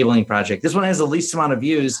is that cabling project. This one has the least amount of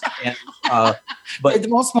views, and, but the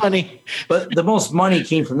most money. But the most money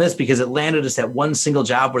came from this because it landed us at one single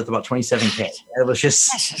job worth about $27K. It was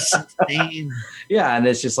just insane. Yeah, and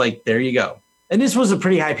it's just like, there you go. And this was a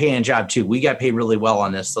pretty high paying job too. We got paid really well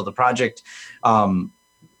on this. So the project,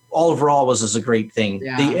 overall was a great thing.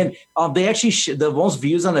 Yeah. They actually the most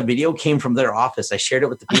views on the video came from their office. I shared it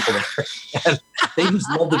with the people there. And they just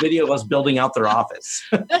loved the video of us building out their office.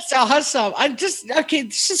 That's awesome.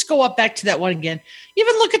 Let's just go up back to that one again.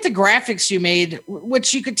 Even look at the graphics you made,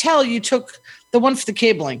 which you could tell you took the one for the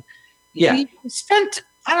cabling. Yeah. You spent,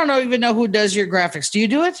 I don't even know who does your graphics. Do you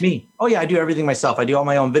do it? Me. Oh yeah, I do everything myself. I do all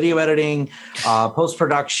my own video editing,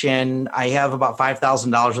 post-production. I have about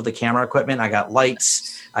 $5,000 worth of camera equipment. I got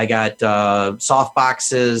lights. I got soft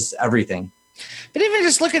boxes, everything. But even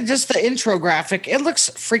just look at just the intro graphic, it looks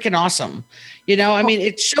freaking awesome.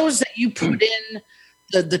 It shows that you put in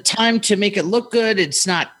the time to make it look good. It's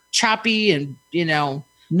not choppy and,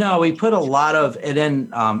 No, we put a lot of it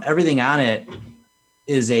in. Everything on it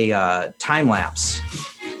is a time lapse.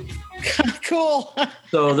 Cool.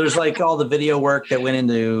 So there's like all the video work that went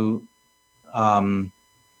into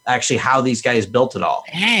actually how these guys built it all.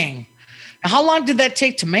 Dang. How long did that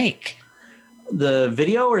take to make? The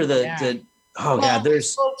video or God,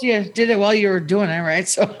 there's. You did it while you were doing it, right?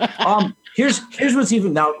 So here's what's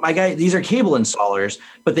even now. My guy, these are cable installers,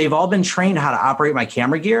 but they've all been trained how to operate my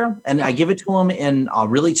camera gear, and I give it to them in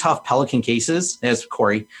really tough Pelican cases. As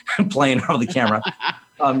Corey playing around with the camera,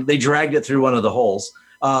 they dragged it through one of the holes.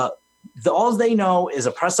 All they know is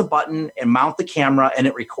to press a button and mount the camera, and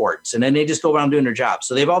it records. And then they just go around doing their job.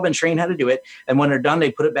 So they've all been trained how to do it. And when they're done,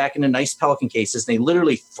 they put it back into nice Pelican cases. And they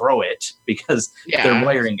literally throw it because they're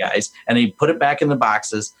wiring guys. And they put it back in the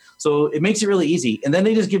boxes. So it makes it really easy. And then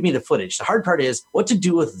they just give me the footage. The hard part is what to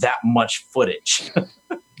do with that much footage.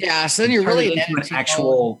 Yeah, so then you're really into an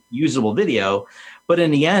actual usable video. But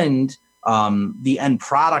in the end, the end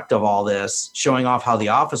product of all this, showing off how the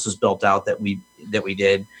office was built out that we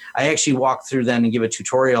did, I actually walked through then and give a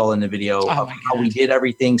tutorial in the video of how we did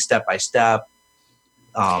everything step by step.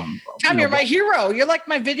 Tom, you're my hero. You're like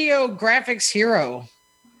my video graphics hero.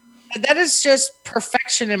 That is just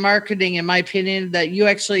perfection in marketing, in my opinion, that you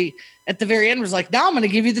actually at the very end was like, now I'm going to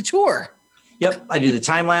give you the tour. Yep. I do the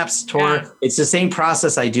time lapse tour. Yeah. It's the same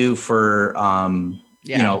process I do for, all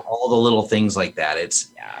the little things like that.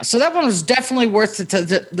 So that one was definitely worth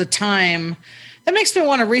the time. That makes me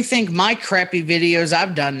want to rethink my crappy videos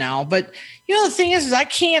I've done now. But the thing is I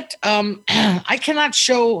can't, I cannot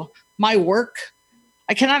show my work.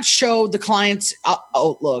 I cannot show the client's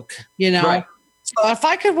outlook, Right. So if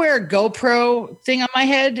I could wear a GoPro thing on my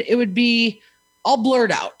head, it would be all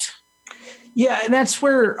blurred out. Yeah. And that's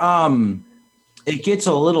where it gets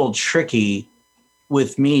a little tricky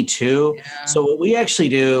with me too. Yeah. So what we actually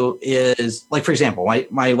do is, like, for example, my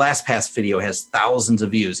LastPass video has thousands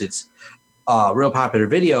of views. It's a real popular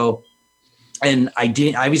video. And I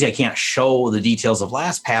can't show the details of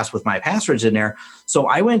LastPass with my passwords in there. So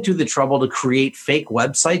I went through the trouble to create fake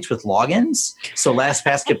websites with logins. So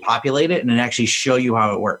LastPass could populate it and then actually show you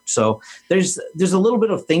how it worked. So there's a little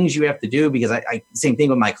bit of things you have to do because I same thing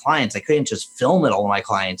with my clients. I couldn't just film it all of my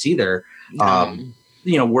clients either.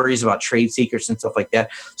 Worries about trade secrets and stuff like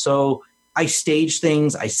that. So I stage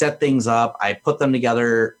things, I set things up, I put them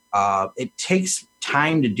together. It takes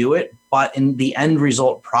time to do it, but in the end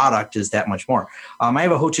result product is that much more. I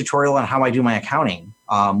have a whole tutorial on how I do my accounting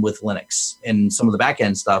with Linux and some of the back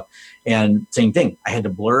end stuff. And same thing, I had to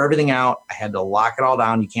blur everything out. I had to lock it all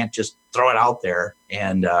down. You can't just throw it out there.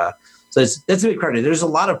 And so that's a big credit. There's a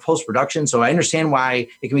lot of post-production. So I understand why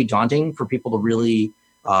it can be daunting for people to really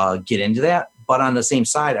get into that. But on the same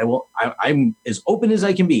side, I'm as open as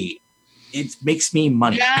I can be. It makes me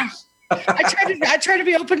money. Yeah. I try to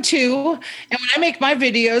be open too. And when I make my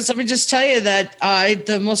videos, let me just tell you that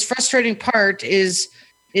the most frustrating part is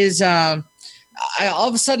all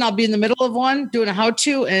of a sudden I'll be in the middle of one doing a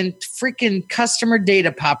how-to and freaking customer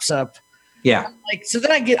data pops up. Yeah. So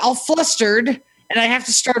then I get all flustered and I have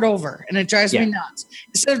to start over and it drives me nuts.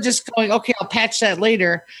 Instead of just going, okay, I'll patch that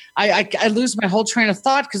later. I lose my whole train of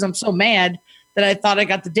thought because I'm so mad that I thought I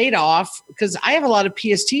got the data off because I have a lot of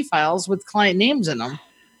PST files with client names in them.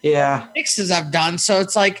 Yeah. Fixes I've done. So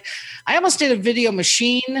it's like, I almost did a video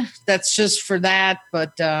machine that's just for that.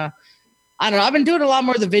 But I don't know. I've been doing a lot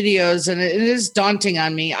more of the videos and it is daunting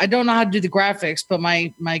on me. I don't know how to do the graphics, but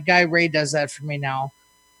my guy Ray does that for me now.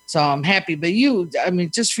 So I'm happy. But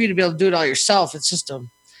just for you to be able to do it all yourself, it's just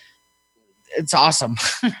it's awesome.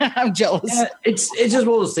 I'm jealous. Yeah, it's just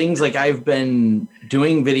one of those things. Like I've been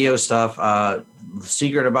doing video stuff. The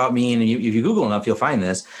secret about me, and if you Google enough, you'll find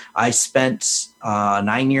this. I spent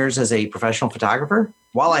 9 years as a professional photographer.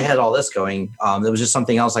 While I had all this going, there was just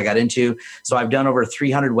something else I got into. So I've done over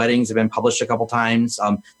 300 weddings. I've been published a couple times.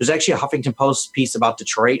 There's actually a Huffington Post piece about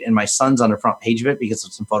Detroit, and my son's on the front page of it because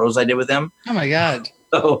of some photos I did with him. Oh my God!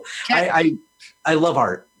 So I love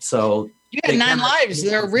art. So you got 9 lives.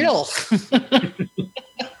 They're real.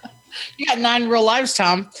 You got 9 real lives,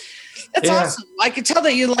 Tom. That's awesome. I can tell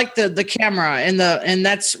that you like the camera and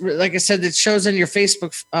that's, like I said, it shows in your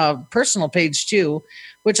Facebook personal page too,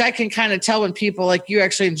 which I can kind of tell when people like you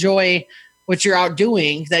actually enjoy what you're out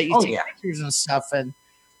doing, that you take pictures and stuff. And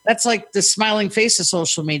that's like the smiling face of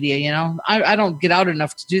social media. You know, I don't get out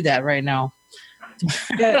enough to do that right now.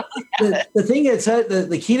 Yeah, the thing is,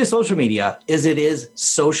 the key to social media is it is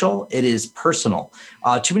social. It is personal.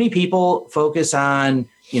 Too many people focus on,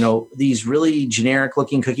 these really generic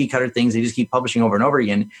looking cookie cutter things they just keep publishing over and over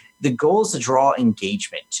again. The goal is to draw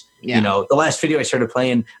engagement. Yeah. The last video I started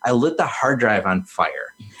playing, I lit the hard drive on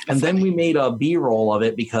fire. And then we made a B-roll of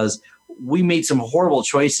it because we made some horrible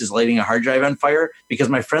choices lighting a hard drive on fire because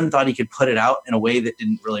my friend thought he could put it out in a way that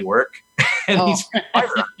didn't really work. And he's fire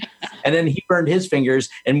on it. And then he burned his fingers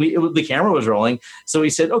and the camera was rolling. So we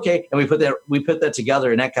said, okay. And we put that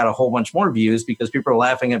together and that got a whole bunch more views because people are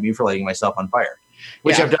laughing at me for lighting myself on fire,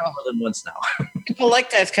 which I've done more than once now. People like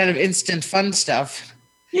that kind of instant fun stuff.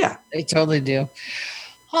 Yeah, they totally do.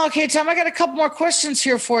 Okay, Tom, I got a couple more questions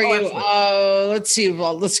here for you. Let's see.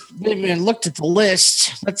 Well, we looked at the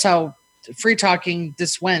list. That's how free talking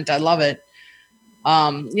this went. I love it.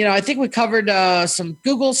 I think we covered some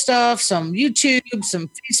Google stuff, some YouTube, some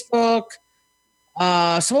Facebook.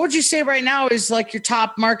 So what would you say right now is like your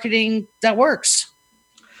top marketing that works?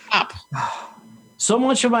 Top. So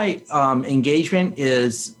much of my engagement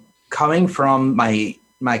is coming from my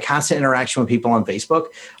constant interaction with people on Facebook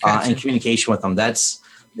and communication with them.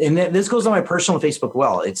 This goes on my personal Facebook.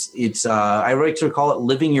 Well, it's I like to call it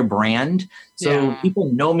living your brand. So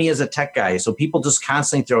people know me as a tech guy. So people just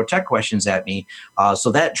constantly throw tech questions at me.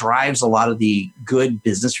 So that drives a lot of the good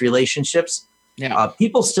business relationships. Yeah.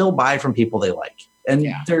 People still buy from people they like, and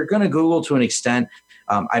they're going to Google to an extent.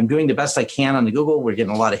 I'm doing the best I can on the Google. We're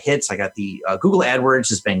getting a lot of hits. I got the Google AdWords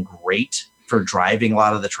has been great for driving a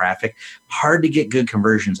lot of the traffic. Hard to get good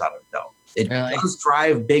conversions out of it though. It does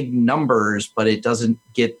drive big numbers, but it doesn't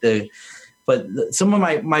get some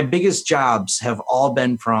of my biggest jobs have all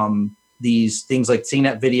been from these things like seeing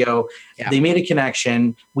that video. Yeah. They made a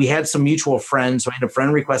connection. We had some mutual friends. So I had a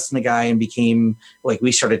friend requesting the guy and became like,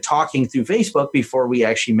 we started talking through Facebook before we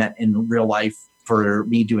actually met in real life for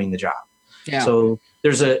me doing the job. Yeah. So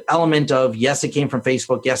there's an element of, yes, it came from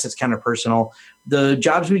Facebook. Yes, it's kind of personal. The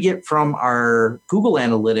jobs we get from our Google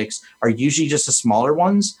Analytics are usually just the smaller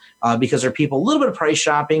ones because they're people a little bit of price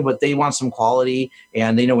shopping, but they want some quality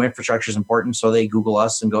and they know infrastructure is important. So they Google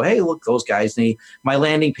us and go, hey, look, those guys. My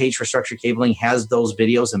landing page for structured cabling has those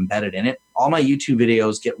videos embedded in it. All my YouTube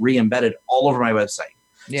videos get re-embedded all over my website.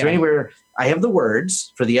 Yeah. So anywhere I have the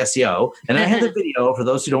words for the SEO and I have the video for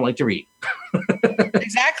those who don't like to read.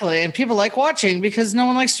 Exactly. And people like watching because no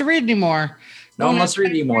one likes to read anymore. No one wants to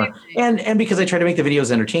read anymore. And because I try to make the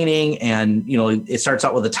videos entertaining and, it starts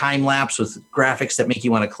out with a time lapse with graphics that make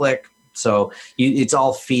you want to click. So it's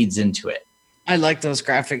all feeds into it. I like those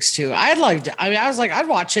graphics too. I was like, I'd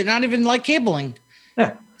watch it, not even like cabling.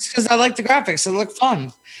 Yeah. Because I like the graphics. They look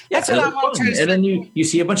fun. That's what I want to try to. And then you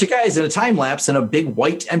see a bunch of guys in a time lapse in a big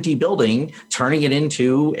white empty building turning it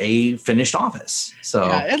into a finished office. So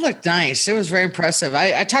yeah, it looked nice. It was very impressive.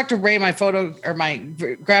 I talked to Ray, my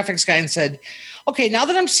graphics guy, and said, okay, now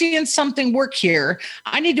that I'm seeing something work here,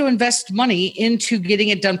 I need to invest money into getting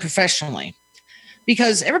it done professionally,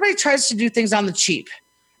 because everybody tries to do things on the cheap.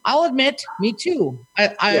 I'll admit, me too.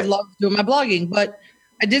 I love doing my blogging, but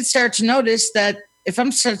I did start to notice that if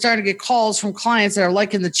I'm starting to get calls from clients that are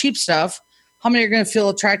liking the cheap stuff, how many are going to feel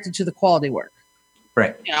attracted to the quality work?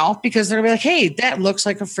 Right. Because they're going to be like, hey, that looks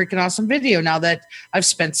like a freaking awesome video now that I've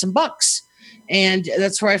spent some bucks. And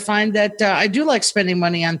that's where I find that I do like spending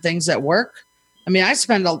money on things that work. I mean, I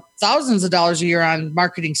spend thousands of dollars a year on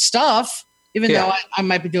marketing stuff, even though I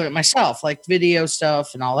might be doing it myself, like video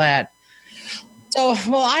stuff and all that. So,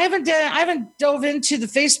 well, I haven't dove into the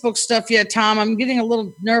Facebook stuff yet, Tom. I'm getting a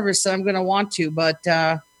little nervous that I'm going to want to, but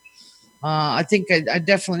I think I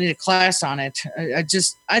definitely need a class on it.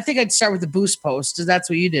 I think I'd start with the boost post. That's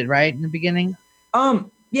what you did, right, in the beginning?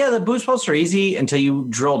 Yeah, the boost posts are easy until you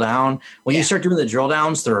drill down. When you start doing the drill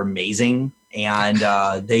downs, they're amazing, and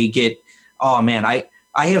they get. Oh man,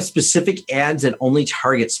 I have specific ads that only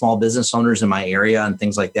target small business owners in my area and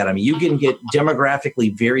things like that. I mean, you can get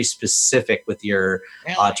demographically very specific with your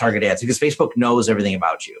target ads because Facebook knows everything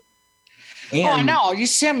about you. And I know. You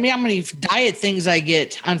see how many diet things I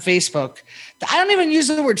get on Facebook. I don't even use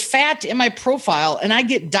the word fat in my profile, and I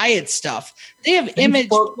get diet stuff. They have image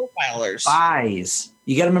profilers. Buys.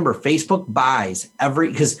 You got to remember, Facebook buys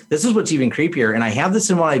because this is what's even creepier. And I have this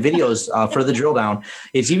in one of my videos for the drill down.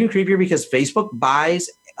 It's even creepier because Facebook buys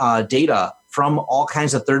data from all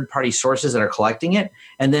kinds of third-party sources that are collecting it,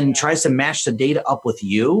 and then tries to match the data up with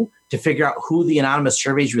you to figure out who the anonymous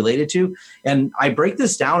survey is related to. And I break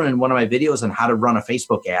this down in one of my videos on how to run a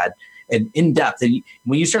Facebook ad and in depth. And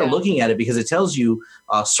when you start looking at it, because it tells you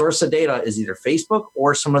source of data is either Facebook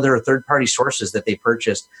or some of their third-party sources that they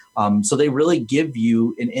purchased. So they really give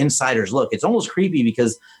you an insider's look. It's almost creepy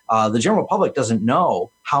because the general public doesn't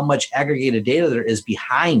know how much aggregated data there is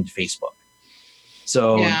behind Facebook.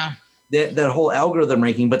 So that whole algorithm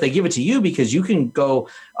ranking, but they give it to you because you can go.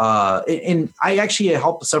 And I actually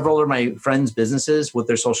help several of my friends' businesses with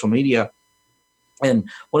their social media. And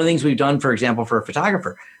one of the things we've done, for example, for a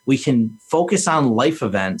photographer, we can focus on life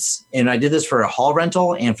events. And I did this for a hall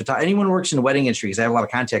rental and anyone who works in the wedding industry, because I have a lot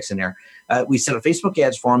of contacts in there. We set up Facebook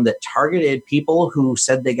ads for them that targeted people who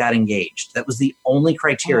said they got engaged. That was the only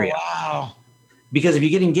criteria. Oh, wow. Because if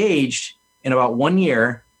you get engaged in about 1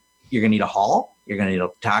 year, you're going to need a hall, you're going to need a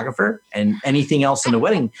photographer, and anything else in the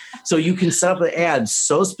wedding. So you can set up the ads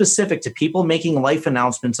so specific to people making life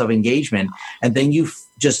announcements of engagement, and then you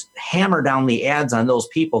just hammer down the ads on those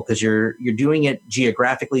people because you're doing it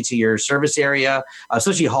geographically to your service area,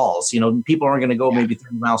 especially halls. People aren't going to go maybe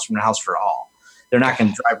 30 miles from their house for a hall. They're not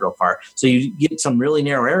going to drive real far. So you get some really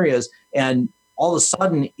narrow areas, and all of a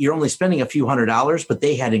sudden you're only spending a few $100s, but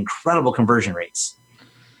they had incredible conversion rates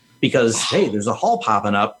because, hey, there's a hall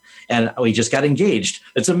popping up. And we just got engaged.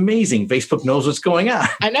 It's amazing. Facebook knows what's going on.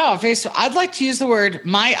 I know. Facebook. I'd like to use the word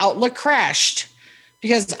 "my Outlook crashed"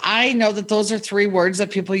 because I know that those are 3 words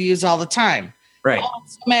that people use all the time. Right. Oh, I'm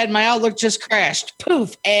so mad. My Outlook just crashed.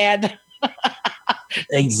 Poof, ad.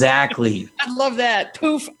 Exactly. I love that.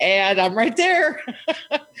 Poof, ad. I'm right there.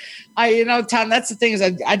 Tom, that's the thing is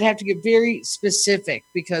I'd have to get very specific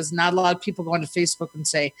because not a lot of people go onto Facebook and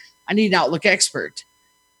say, I need an Outlook expert.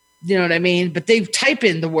 You know what I mean? But they type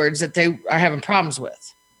in the words that they are having problems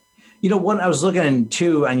with. One I was looking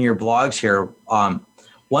into on your blogs here.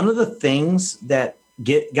 One of the things that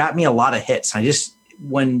got me a lot of hits.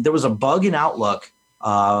 When there was a bug in Outlook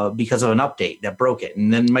because of an update that broke it,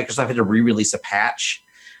 and then Microsoft had to re-release a patch.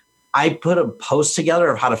 I put a post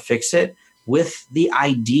together of how to fix it with the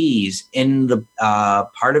IDs in the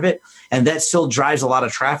part of it. And that still drives a lot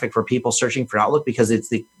of traffic for people searching for Outlook because it's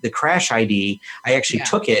the crash ID. I actually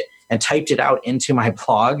took it and typed it out into my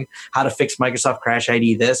blog, how to fix Microsoft Crash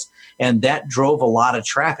ID this. And that drove a lot of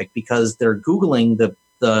traffic because they're Googling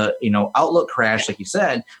the Outlook crash, like you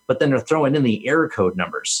said, but then they're throwing in the error code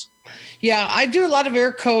numbers. Yeah, I do a lot of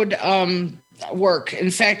error code work. In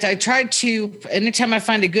fact, I try to, anytime I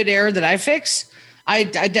find a good error that I fix,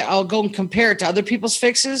 I'll go and compare it to other people's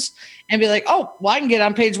fixes and be like, oh, well, I can get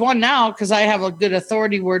on page 1 now because I have a good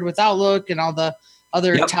authority word with Outlook and all the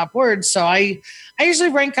other top words. So I usually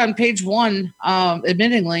rank on page 1,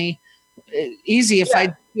 admittingly, easy if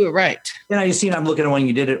I do it right. Yeah, you see, I'm looking at when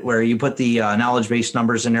you did it where you put the knowledge-based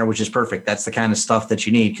numbers in there, which is perfect. That's the kind of stuff that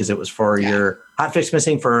you need because it was for your hotfix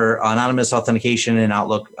missing for anonymous authentication and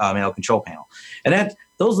Outlook mail control panel. And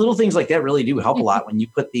those little things like that really do help a lot when you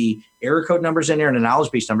put the error code numbers in there and the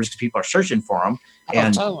knowledge-based numbers because people are searching for them.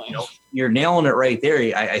 And totally. You're nailing it right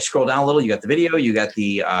there. I scroll down a little. You got the video. You got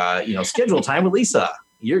the schedule time with Lisa.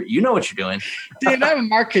 You know what you're doing. Dude, I'm a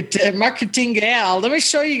marketing gal. Let me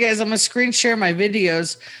show you guys. I'm going to screen share my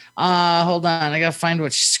videos. Hold on. I got to find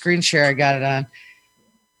which screen share I got it on.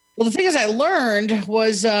 Well, the thing is I learned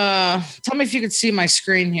was, tell me if you could see my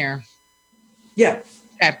screen here. Yeah.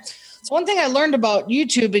 Okay. So one thing I learned about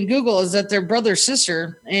YouTube and Google is that they're brother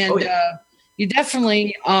sister. And you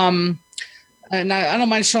definitely, and I don't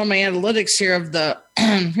mind showing my analytics here of the,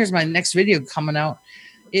 here's my next video coming out.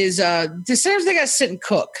 Is sometimes they got to sit and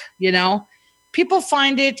cook, people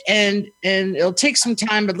find it and it'll take some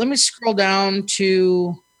time, but let me scroll down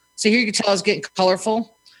to, so here you can tell I was getting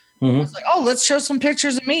colorful. I was like, let's show some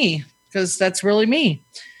pictures of me because that's really me.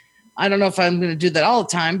 I don't know if I'm going to do that all the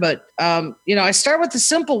time, but I start with the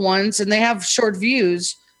simple ones and they have short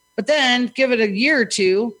views, but then give it a year or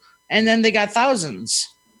two and then they got thousands.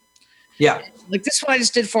 Yeah. Like this one I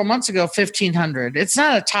just did 4 months ago, 1,500. It's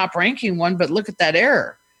not a top ranking one, but look at that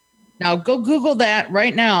error. Now go Google that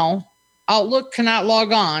right now. Outlook cannot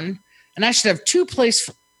log on, and I should have 2 place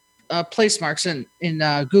marks in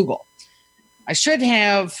Google. I should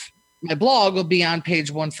have my blog will be on page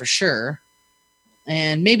 1 for sure,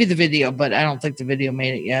 and maybe the video, but I don't think the video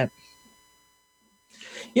made it yet.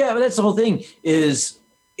 Yeah, but that's the whole thing. Is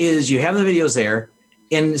you have the videos there,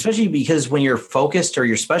 and especially because when you're focused or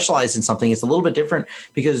you're specialized in something, it's a little bit different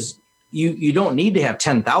because you don't need to have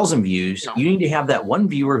 10,000 views. No. You need to have that one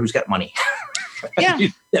viewer who's got money. Yeah.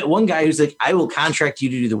 That one guy who's like, I will contract you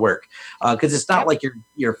to do the work. Because it's not like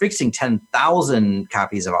you're fixing 10,000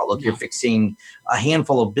 copies of Outlook. No. You're fixing a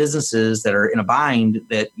handful of businesses that are in a bind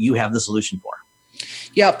that you have the solution for.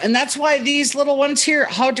 Yep. And that's why these little ones here,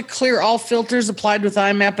 how to clear all filters applied with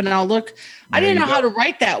IMAP and Outlook. I didn't know how to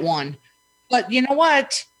write that one. But you know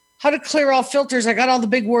what? How to clear all filters. I got all the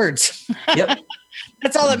big words. Yep.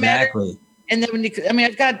 That's all that matters. And then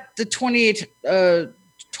I've got the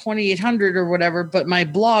 2,800 or whatever, but my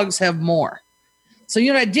blogs have more. So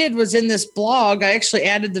what I did was in this blog, I actually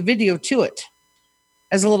added the video to it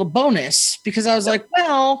as a little bonus because I was like,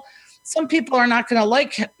 well, some people are not going to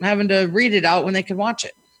like having to read it out when they can watch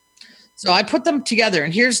it. So I put them together,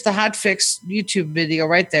 and here's the hotfix YouTube video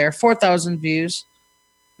right there, 4,000 views.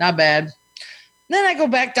 Not bad. And then I go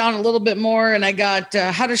back down a little bit more, and I got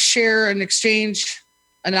how to share and exchange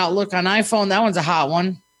an Outlook on iPhone. That one's a hot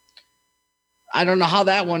one. I don't know how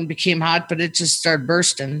that one became hot, but it just started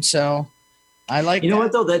bursting. So I like. You know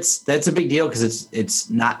what though? That's a big deal because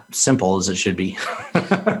it's not simple as it should be.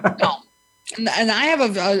 No, and I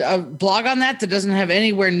have a blog on that doesn't have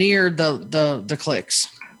anywhere near the clicks.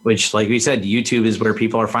 Which, like we said, YouTube is where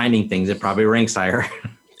people are finding things. It probably ranks higher.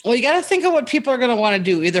 Well, you got to think of what people are going to want to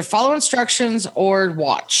do: either follow instructions or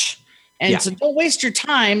watch. And so don't waste your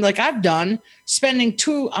time like I've done spending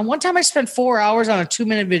one time I spent 4 hours on a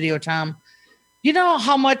 2-minute video, Tom. You know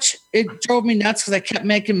how much it drove me nuts because I kept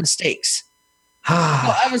making mistakes. So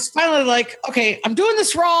I was finally like, okay, I'm doing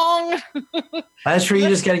this wrong. That's where you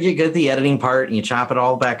just got to get good at the editing part and you chop it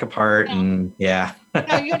all back apart. And Now,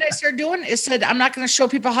 what I started doing is said, I'm not going to show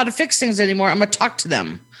people how to fix things anymore. I'm going to talk to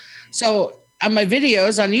them. So on my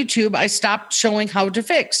videos on YouTube, I stopped showing how to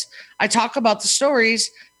fix. I talk about the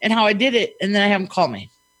stories and how I did it, and then I have them call me.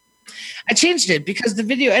 I changed it because the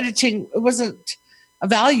video editing, it wasn't a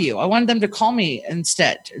value. I wanted them to call me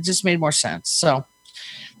instead. It just made more sense. So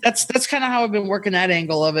that's kind of how I've been working that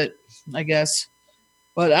angle of it, I guess.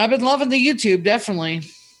 But I've been loving the YouTube, definitely.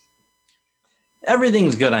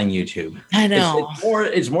 Everything's good on YouTube. I know.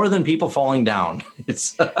 It's more than people falling down.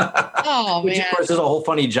 It's which man. Of course is a whole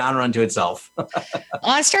funny genre unto itself. Well,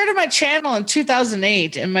 I started my channel in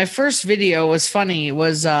 2008, and my first video was funny. It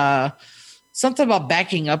was something about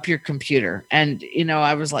backing up your computer. And,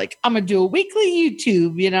 I was like, I'm going to do a weekly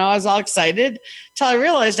YouTube. I was all excited until I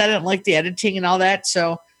realized I didn't like the editing and all that.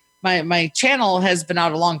 So my channel has been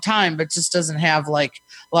out a long time, but just doesn't have like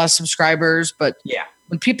a lot of subscribers. But yeah.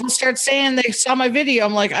 When people start saying they saw my video,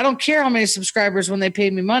 I'm like, I don't care how many subscribers when they pay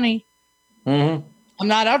me money. Mm-hmm. I'm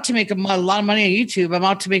not out to make a lot of money on YouTube. I'm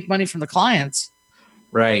out to make money from the clients.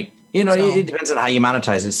 Right. It depends on how you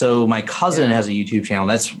monetize it. So my cousin has a YouTube channel.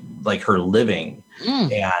 That's like her living.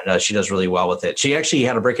 And she does really well with it. She actually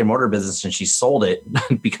had a brick and mortar business and she sold it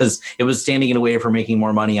because it was standing in the way of her making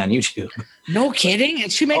more money on YouTube. No kidding.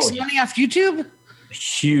 And she makes money off YouTube?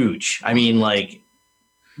 Huge. I mean, like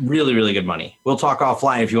really, really good money. We'll talk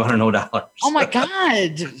offline if you want to know dollars. Oh my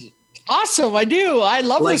God. Awesome. I do. I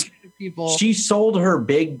love those kind of people. She sold her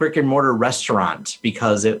big brick and mortar restaurant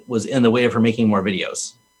because it was in the way of her making more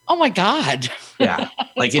videos. Oh my God. Yeah.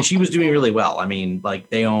 And she was doing really well. I mean,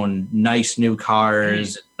 they own nice new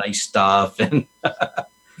cars, nice stuff. And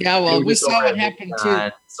yeah, well, we saw what happened too.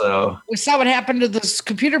 So we saw what happened to those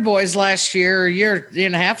computer boys last year, a year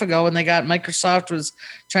and a half ago, when they got Microsoft was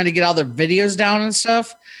trying to get all their videos down and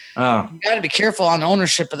stuff. Oh, you got to be careful on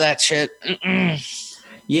ownership of that shit.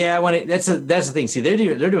 Yeah, that's the thing. See,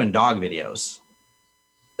 they're doing dog videos.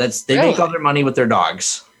 They make all their money with their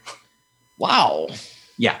dogs. Wow.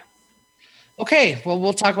 Yeah. Okay. Well,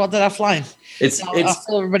 we'll talk about that offline. I'll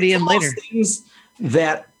fill everybody in later. Things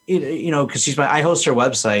that because I host her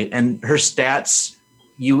website, and her stats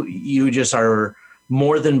you just are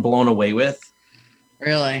more than blown away with.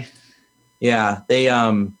 Really? Yeah.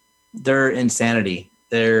 They're insanity.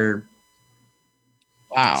 They're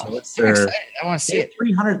wow. So I want to see it.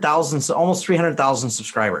 300,000, almost 300,000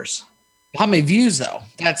 subscribers. How many views though?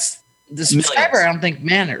 That's the subscriber. Millions. I don't think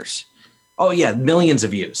matters. Oh yeah, millions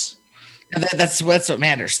of views. That's what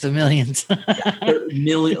matters. The millions.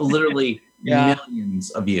 Literally millions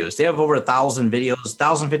of views. They have over 1,000 videos,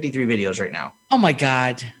 1,053 videos right now. Oh my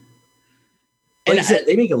God! Like I said,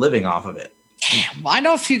 they make a living off of it. Damn. I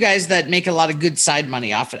know a few guys that make a lot of good side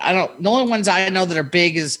money off it. The only ones I know that are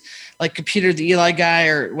big is like Computer, the Eli guy,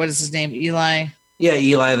 or what is his name? Eli. Yeah,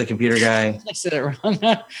 Eli, the computer guy. I said it wrong.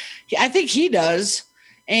 I think he does.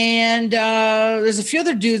 And there's a few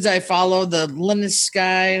other dudes I follow. The Linus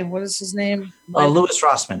guy. What is his name? Louis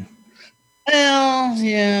Rossman. Well,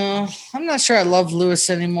 yeah. I'm not sure I love Lewis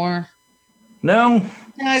anymore. No?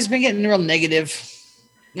 No, he's been getting real negative.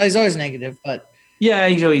 Well, he's always negative, but... Yeah,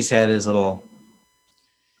 he's always had his little...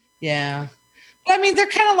 Yeah. But, I mean, they're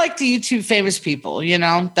kind of like the YouTube famous people,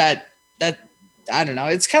 that I don't know.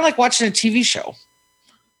 It's kind of like watching a TV show,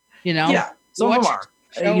 Yeah, some of them are.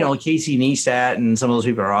 Casey Neistat and some of those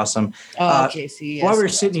people are awesome. Oh, Casey. Yes, while we were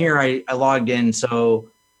sitting here, I logged in. So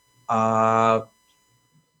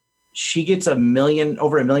she gets over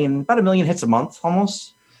a million, about a million hits a month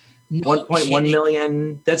almost. 1.1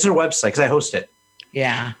 million. That's her website because I host it.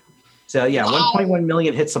 Yeah. So, yeah, 1.1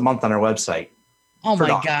 million hits a month on our website. Oh,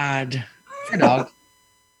 my God. For dog.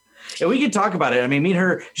 Yeah, we could talk about it. I mean, me and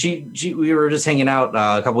her, we were just hanging out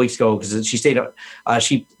a couple weeks ago because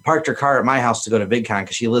she parked her car at my house to go to VidCon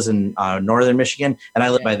because she lives in northern Michigan and I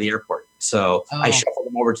live by the airport. So I shuffled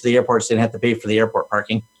them over to the airport so didn't have to pay for the airport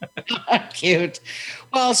parking. Cute.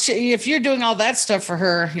 Well, if you're doing all that stuff for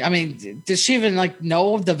her, I mean, does she even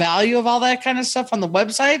know the value of all that kind of stuff on the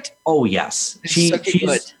website? Oh, yes. She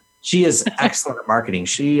is excellent at marketing.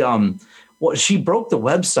 She broke the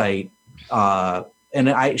website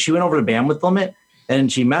and she went over to bandwidth limit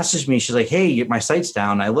and she messaged me. She's like, hey, my site's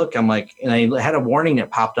down. I'm like, and I had a warning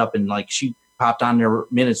that popped up and she popped on there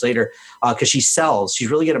minutes later because she's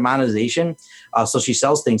really good at monetization. So she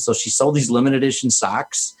sells things. So she sold these limited edition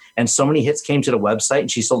socks and so many hits came to the website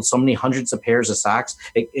and she sold so many hundreds of pairs of socks.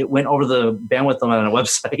 It went over the bandwidth limit on a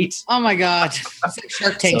website. Oh my God. It's like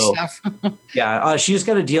Shark Tank stuff. Yeah. She just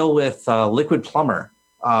got a deal with Liquid Plumber.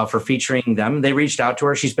 For featuring them. They reached out to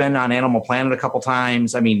her. She's been on Animal Planet a couple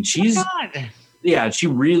times. I mean, she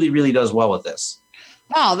really, really does well with this.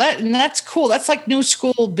 Wow, that's cool. That's like new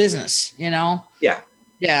school business, Yeah.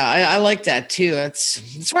 Yeah, I like that too.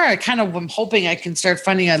 It's where I kind of am hoping I can start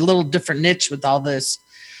finding a little different niche with all this.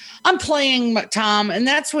 I'm playing, Tom, and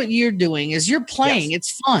that's what you're doing is you're playing. Yes.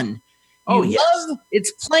 It's fun.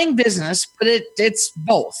 It's playing business, but it's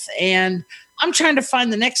both. And I'm trying to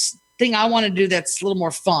find the next thing I want to do that's a little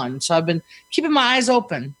more fun. So I've been keeping my eyes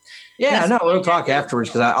open. Yeah, no, we'll talk afterwards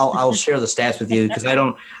because I'll share the stats with you because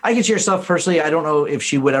I can share stuff personally. I don't know if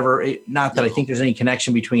she would ever, not that I think there's any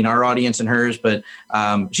connection between our audience and hers, but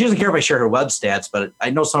she doesn't care if I share her web stats, but I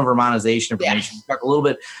know some of her monetization information. Yeah. Talk a little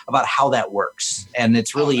bit about how that works. And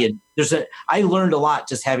it's really, I learned a lot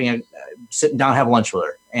just sitting down, have lunch with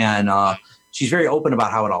her. And she's very open about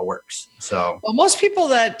how it all works. So, well, most people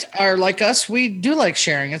that are like us, we do like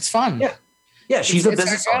sharing. It's fun. Yeah. Yeah. She's a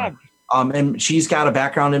business owner. And she's got a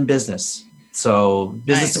background in business. So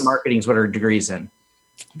business and marketing is what her degree's in.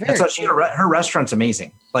 Her restaurant's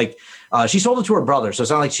amazing. Like she sold it to her brother. So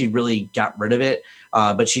it's not like she really got rid of it,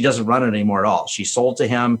 but she doesn't run it anymore at all. She sold to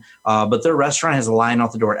him, but their restaurant has a line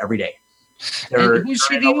out the door every day. Who's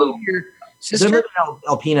she to you? Your sister? They live in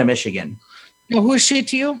Alpena, Michigan. No, who is she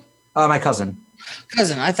to you? My cousin.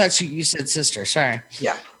 Cousin. I thought you said sister. Sorry.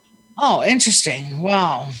 Yeah. Oh, interesting.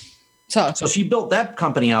 Wow. So she built that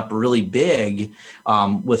company up really big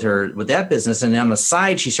with that business. And on the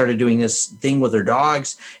side, she started doing this thing with her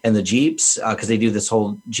dogs and the Jeeps because they do this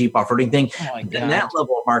whole Jeep off-roading thing. And that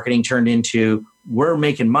level of marketing turned into, we're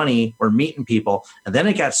making money, we're meeting people. And then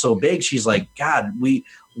it got so big, she's like, God, we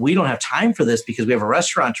don't have time for this because we have a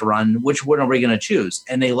restaurant to run. Which one are we going to choose?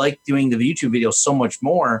 And they like doing the YouTube videos so much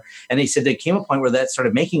more. And they said there came a point where that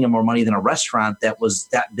started making them more money than a restaurant that was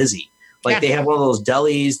that busy. Like they have one of those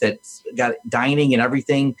delis that got dining and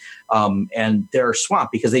everything. And they're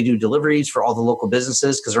swamped because they do deliveries for all the local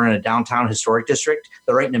businesses because they're in a downtown historic district.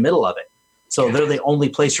 They're right in the middle of it. So they're the only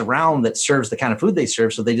place around that serves the kind of food they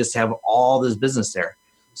serve. So they just have all this business there.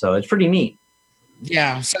 So it's pretty neat.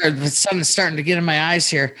 Yeah. Sorry, the sun is starting to get in my eyes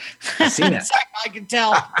here. I've seen it. I can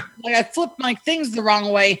tell. Like I flipped my things the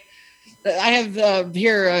wrong way. I have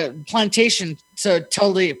here a plantation,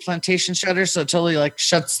 plantation shutter, so it totally like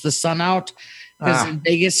shuts the sun out because in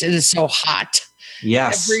Vegas it is so hot.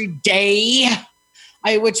 Yes, every day.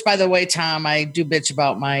 Which, by the way, Tom, I do bitch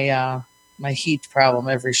about my my heat problem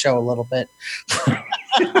every show a little bit.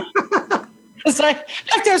 Because I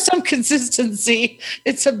have to have some consistency.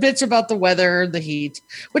 It's a bitch about the weather, the heat,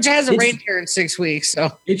 which hasn't rained here in 6 weeks.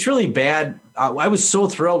 So it's really bad. I was so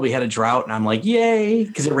thrilled we had a drought, and I'm like, yay,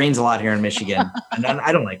 because it rains a lot here in Michigan. And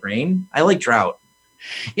I don't like rain. I like drought.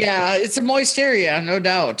 Yeah, it's a moist area, no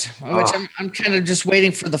doubt. Which I'm kind of just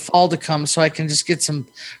waiting for the fall to come so I can just get some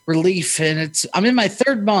relief. And I'm in my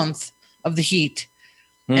 3rd month of the heat,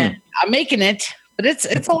 and I'm making it, but it's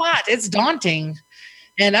a lot. It's daunting.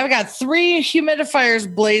 And I've got 3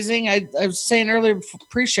 humidifiers blazing. I was saying earlier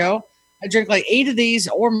pre-show, I drink like 8 of these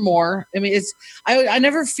or more. I mean, I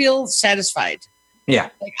never feel satisfied. Yeah.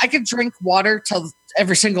 Like I could drink water till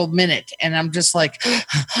every single minute, and I'm just like,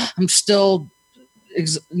 I'm still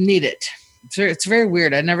need it. It's very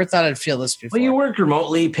weird. I never thought I'd feel this before. Well, you work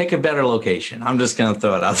remotely. Pick a better location. I'm just going to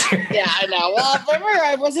throw it out there. Yeah, I know. Well, remember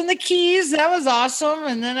I was in the Keys. That was awesome.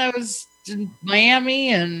 And then I was in Miami,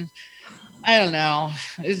 and I don't know.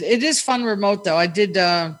 It is fun remote, though. I did,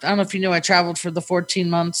 I don't know if you knew, I traveled for the 14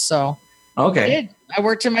 months. So okay. I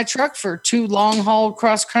worked in my truck for 2 long haul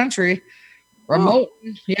cross country remote.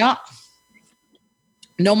 Oh. Yeah.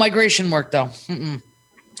 No migration work, though.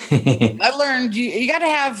 I learned you got to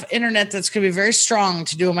have internet that's going to be very strong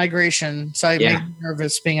to do a migration. So I make me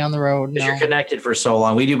nervous being on the road. Because you're connected for so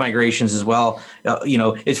long. We do migrations as well.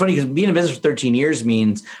 It's funny because being in business for 13 years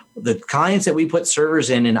means the clients that we put servers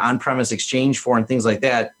in and on-premise exchange for and things like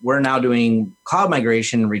that, we're now doing cloud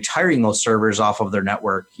migration and retiring those servers off of their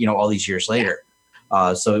network, all these years later.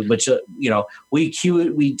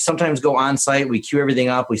 We sometimes go on site, we queue everything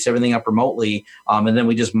up, we set everything up remotely, and then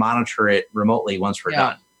we just monitor it remotely once we're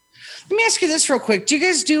done. Let me ask you this real quick. Do you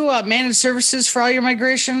guys do managed services for all your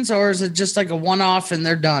migrations, or is it just like a one-off and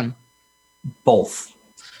they're done? Both.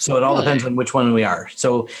 So it all depends on which one we are.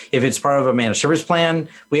 So if it's part of a managed service plan,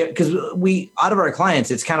 because out of our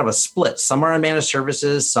clients, it's kind of a split. Some are on managed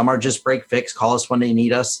services, some are just break fix, call us when they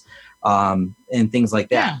need us, and things like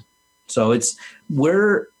that. Yeah. So and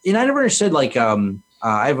I never understood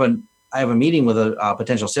I have a meeting with a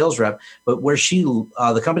potential sales rep, but where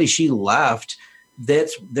the company she left,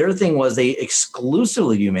 that's their thing was they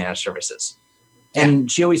exclusively do managed services. Yeah.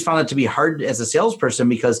 And she always found it to be hard as a salesperson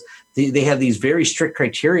because they have these very strict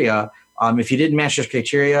criteria. If you didn't match those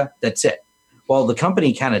criteria, that's it. Well, the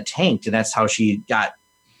company kind of tanked, and that's how she got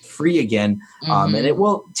free again. And it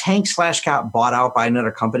got bought out by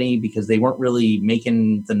another company because they weren't really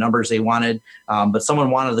making the numbers they wanted. But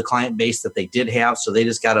someone wanted the client base that they did have, so they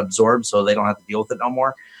just got absorbed so they don't have to deal with it no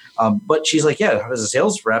more. But she's like, as a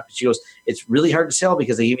sales rep, she goes, it's really hard to sell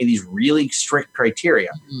because they give me these really strict criteria.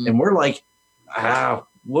 And we're like,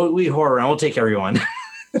 we whore around, we'll take everyone.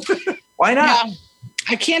 Why not? Yeah.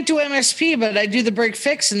 I can't do MSP, but I do the break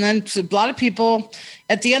fix. And then a lot of people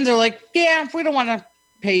at the end, they're like, yeah, we don't want to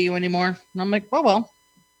pay you anymore. And I'm like, well,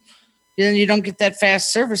 then you don't get that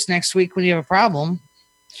fast service next week when you have a problem.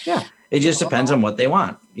 Yeah. It just depends on what they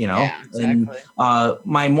want, Yeah, exactly. And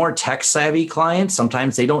my more tech savvy clients,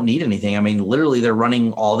 sometimes they don't need anything. I mean, literally they're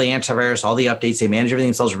running all the antivirus, all the updates. They manage everything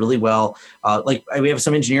themselves really well. We have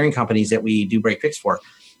some engineering companies that we do break fix for.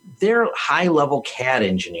 They're high level CAD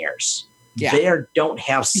engineers. Yeah. They don't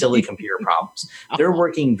have silly computer problems. They're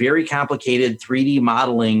working very complicated 3D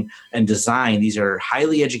modeling and design. These are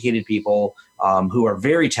highly educated people who are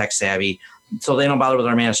very tech savvy. So they don't bother with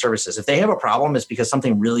our managed services. If they have a problem, it's because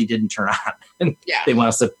something really didn't turn on, and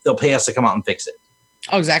they'll pay us to come out and fix it.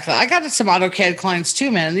 Oh, exactly. I got some AutoCAD clients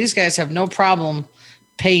too, man. And these guys have no problem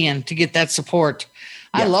paying to get that support.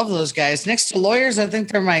 I love those guys. Next to lawyers, I think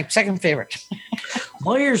they're my second favorite.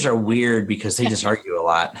 Lawyers are weird because they just argue a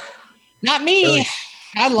lot. Not me. Really?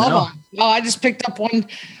 I love them. Oh, I just picked up one.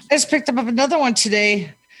 I just picked up another one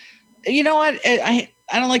today. You know what? I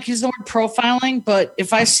don't like using the word profiling, but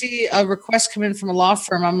if I see a request come in from a law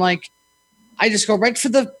firm, I'm like, I just go right for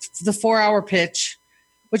the 4-hour pitch,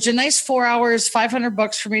 which a nice 4 hours,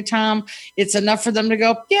 $500 for me, Tom. It's enough for them to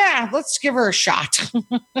go, yeah, let's give her a shot.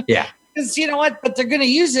 Yeah. Because you know what? But they're going to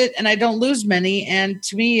use it, and I don't lose many. And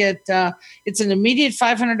to me, it's an immediate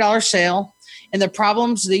 $500 sale. And the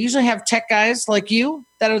problems, they usually have tech guys like you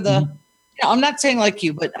that are the, I'm not saying like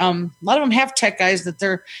you, but a lot of them have tech guys that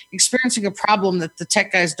they're experiencing a problem that the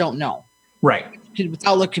tech guys don't know. Right.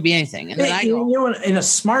 Outlook could be anything. And then and a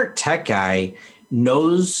smart tech guy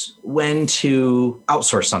knows when to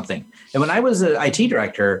outsource something. And when I was an IT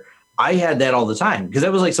director, I had that all the time because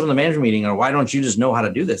that was like some of the management meeting or why don't you just know how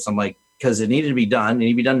to do this? I'm like, because it needed to be done. It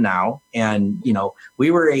needed to be done now. And, we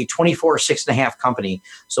were a 6.5 company.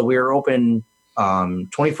 So we were open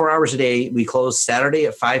 24 hours a day. We closed Saturday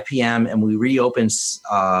at 5 p.m. and we reopened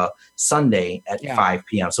Sunday at 5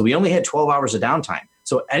 p.m. So we only had 12 hours of downtime.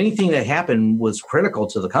 So anything that happened was critical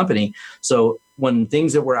to the company. So when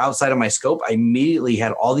things that were outside of my scope, I immediately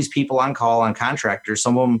had all these people on call on contractors.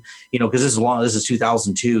 Some of them, because this is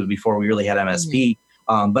 2002 before we really had MSP,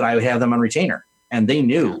 but I would have them on retainer and they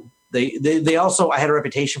knew. They also, I had a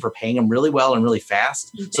reputation for paying them really well and really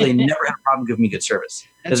fast. So they never had a problem giving me good service.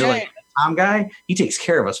 Because they're like, Tom guy, he takes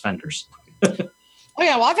care of us vendors. Oh,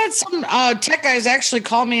 yeah. Well, I've had some tech guys actually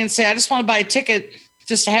call me and say, I just want to buy a ticket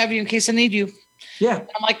just to have you in case I need you. Yeah. And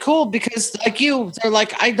I'm like, cool, because like you, they're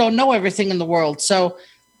like, I don't know everything in the world. So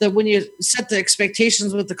that when you set the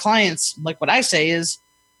expectations with the clients, like what I say is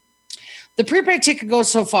the prepaid ticket goes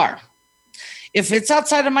so far. If it's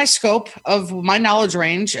outside of my scope of my knowledge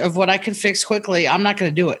range of what I can fix quickly, I'm not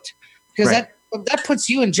going to do it because that puts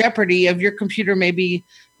you in jeopardy of your computer maybe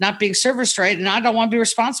not being serviced right. And I don't want to be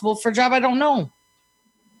responsible for a job I don't know.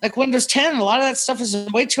 Like Windows 10, a lot of that stuff is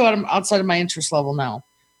way too outside of my interest level now.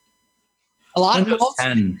 A lot Windows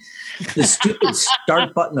 10, the stupid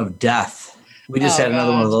start button of death. We just had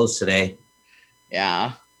another one of those today.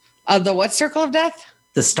 Yeah. The what circle of death?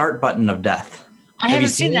 The start button of death. I haven't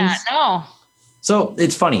seen that. No. So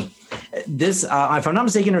it's funny. This, if I'm not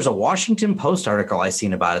mistaken, there's a Washington Post article I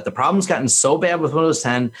seen about it. The problem's gotten so bad with Windows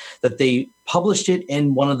 10 that they published it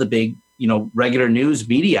in one of the big, regular news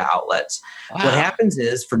media outlets. Wow. What happens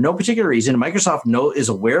is, for no particular reason, Microsoft is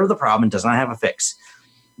aware of the problem and does not have a fix.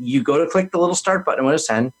 You go to click the little start button in Windows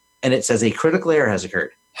 10, and it says a critical error has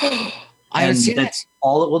occurred. I haven't seen that's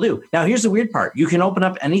all it will do. Now, here's the weird part. You can open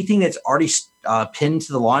up anything that's already pinned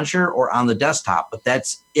to the launcher or on the desktop, but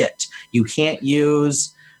that's it. You can't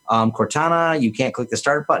use Cortana. You can't click the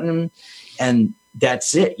start button, and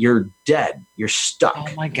that's it. You're dead. You're stuck.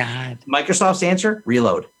 Oh, my God. Microsoft's answer,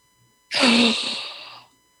 reload.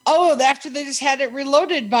 Oh, after they just had it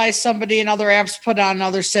reloaded by somebody and other apps put on,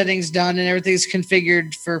 other settings done, and everything's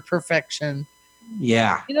configured for perfection.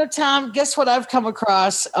 Yeah. Tom, guess what I've come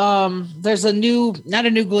across? There's not a new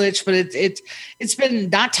glitch, but it's been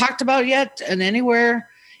not talked about yet and anywhere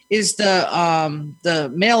is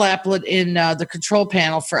the mail applet in the control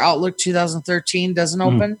panel for Outlook 2013 doesn't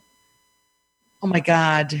open. Oh my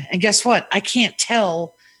God. And guess what? I can't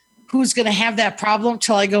tell who's going to have that problem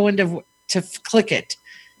till I go into to click it.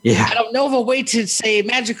 Yeah. I don't know of a way to say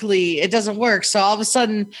magically it doesn't work. So all of a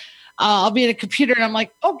sudden I'll be in a computer and I'm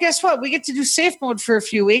like, oh, guess what? We get to do safe mode for a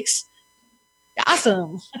few weeks.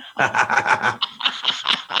 Awesome.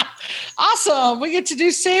 Awesome. We get to do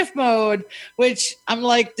safe mode, which I'm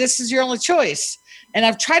like, this is your only choice. And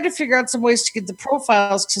I've tried to figure out some ways to get the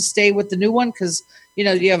profiles to stay with the new one because,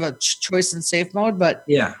 you have a choice in safe mode. But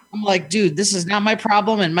yeah, I'm like, dude, this is not my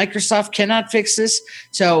problem. And Microsoft cannot fix this.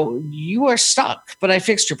 So you are stuck. But I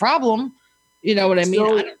fixed your problem. You know what I mean?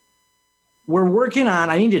 So we're working on,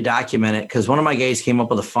 I need to document it because one of my guys came up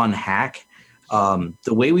with a fun hack. The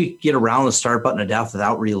way we get around the start button of death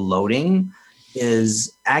without reloading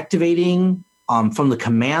is activating from the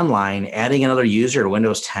command line, adding another user to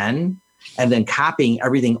Windows 10, and then copying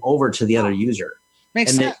everything over to the other user.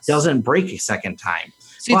 Makes and sense. It doesn't break a second time.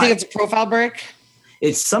 So you think it's a profile break?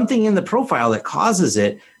 It's something in the profile that causes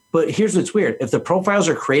it. But here's what's weird. If the profiles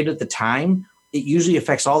are created at the time, it usually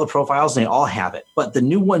affects all the profiles and they all have it. But the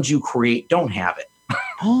new ones you create don't have it.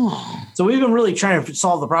 Oh. So we've been really trying to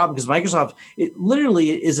solve the problem because Microsoft, it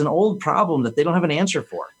literally is an old problem that they don't have an answer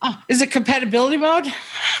for. Oh, is it compatibility mode?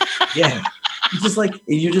 Yeah. It's just like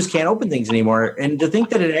you just can't open things anymore. And to think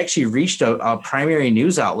that it actually reached a primary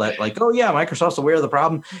news outlet like, oh, yeah, Microsoft's aware of the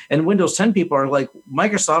problem. And Windows 10 people are like,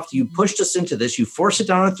 Microsoft, you pushed us into this. You forced it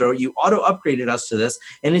down our throat. You auto-upgraded us to this.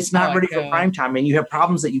 And it's not ready for prime time. And you have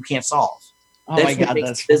problems that you can't solve. Oh my God,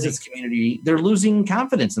 that's business community. They're losing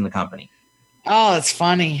confidence in the company. Oh, that's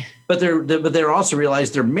funny. But they're also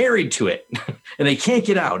realized they're married to it and they can't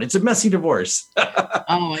get out. It's a messy divorce.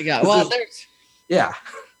 Oh my God. Well, yeah.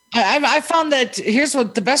 I found that here's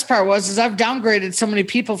what the best part was is I've downgraded so many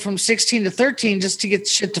people from 16 to 13 just to get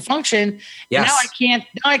shit to function. Yes. And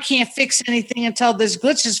now I can't fix anything until this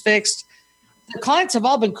glitch is fixed. The clients have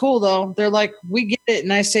all been cool though. They're like, we get it.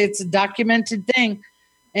 And I say it's a documented thing.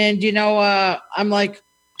 And I'm like,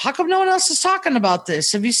 how come no one else is talking about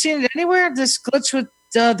this? Have you seen it anywhere? This glitch with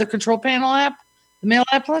the control panel app, the mail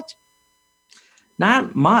applet?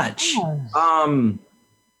 Not much. Oh.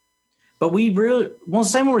 But we really, most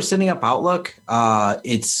of the time when we're setting up Outlook,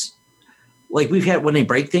 it's like we've had when they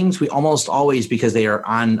break things, we almost always, because they are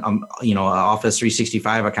on, an Office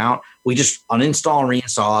 365 account, we just uninstall and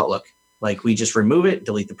reinstall Outlook. Like we just remove it,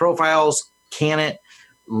 delete the profiles, can it,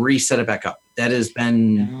 reset it back up. That has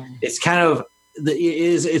been, it's kind of,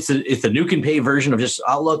 it's the nuke and pay version of just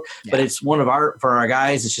Outlook, but it's for our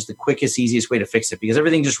guys, it's just the quickest, easiest way to fix it because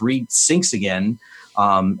everything just syncs again,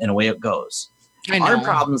 and away it goes. Our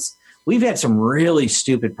problems. We've had some really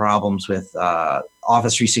stupid problems with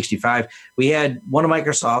Office 365. We had one of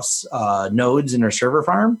Microsoft's nodes in our server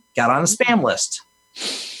farm got on a spam list.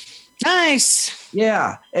 Nice.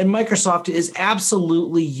 Yeah. And Microsoft is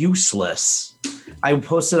absolutely useless. I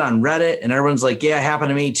posted on Reddit and everyone's like, yeah, it happened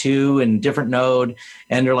to me too, and different node.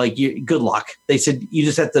 And they're like, good luck. They said, you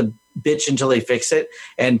just have to bitch until they fix it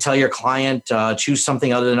and tell your client, choose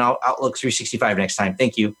something other than Outlook 365 next time.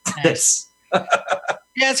 Thank you. Nice.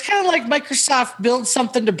 Yeah, it's kind of like Microsoft builds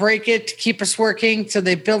something to break it to keep us working. So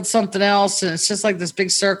they build something else, and it's just like this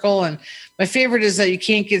big circle. And my favorite is that you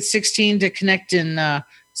can't get 16 to connect in,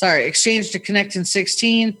 Exchange to connect in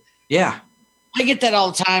 16. Yeah. I get that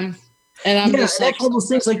all the time. And I'm just like, all those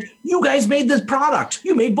things like, you guys made this product.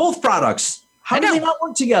 You made both products. How do they not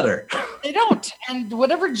work together? They don't. And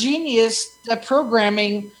whatever genius that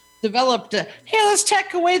programming developed, hey, let's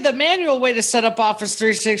take away the manual way to set up Office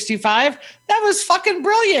 365. That was fucking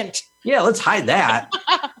brilliant. Yeah, let's hide that.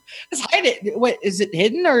 Let's hide it. Wait, is it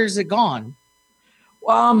hidden or is it gone?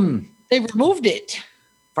 They removed it.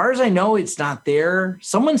 As far as I know, it's not there.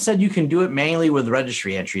 Someone said you can do it manually with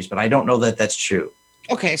registry entries, but I don't know that that's true.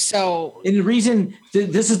 Okay, so and the reason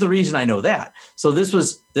this is the reason I know that. So this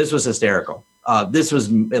was hysterical. This was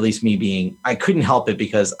at least me being, I couldn't help it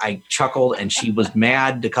because I chuckled and she was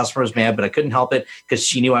mad. The customer was mad, but I couldn't help it because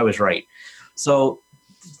she knew I was right. So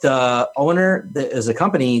the owner is a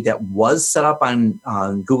company that was set up on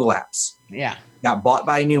Google Apps. Yeah. Got bought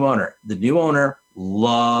by a new owner. The new owner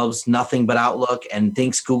loves nothing but Outlook and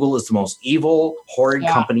thinks Google is the most evil, horrid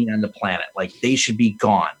company on the planet. Like they should be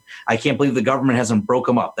gone. I can't believe the government hasn't broke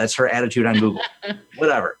them up. That's her attitude on Google.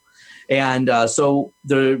 Whatever. And so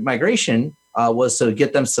the migration was to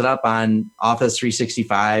get them set up on Office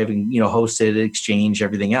 365 and, hosted, Exchange,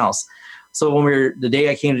 everything else. So when the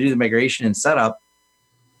day I came to do the migration and setup,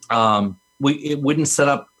 it wouldn't set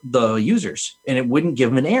up the users and it wouldn't give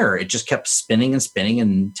them an error. It just kept spinning and spinning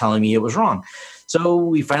and telling me it was wrong. So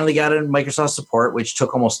we finally got in Microsoft support, which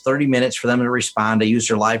took almost 30 minutes for them to respond. I used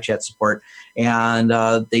their live chat support and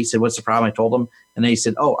they said, what's the problem? I told them and they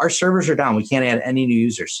said, oh, our servers are down. We can't add any new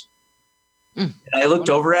users. And I looked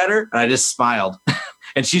over at her and I just smiled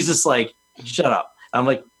and she's just like, shut up. I'm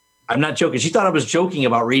like, I'm not joking. She thought I was joking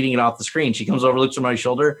about reading it off the screen. She comes over, looks over my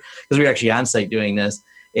shoulder because we were actually on site doing this.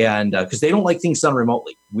 And because they don't like things done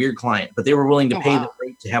remotely, weird client, but they were willing to pay the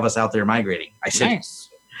rate to have us out there migrating. I said, nice.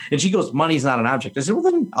 And she goes, money's not an object. I said, well,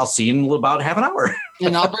 then I'll see you in about half an hour.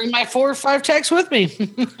 And I'll bring my 4 or 5 techs with me.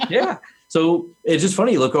 Yeah. So it's just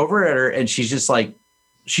funny. You look over at her and she's just like,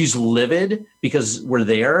 she's livid because we're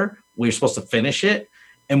there. We're supposed to finish it.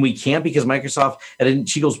 And we can't because Microsoft, and then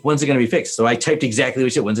she goes, when's it going to be fixed? So I typed exactly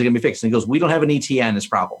what she said, when's it going to be fixed? And he goes, we don't have an ETA on this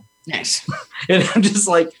problem. Nice. And I'm just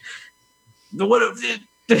like, what?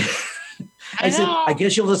 I said, I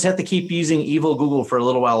guess you'll just have to keep using evil Google for a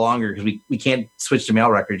little while longer because we can't switch to mail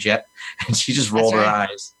records yet. And she just rolled her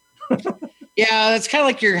eyes. Yeah, it's kind of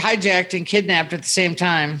like you're hijacked and kidnapped at the same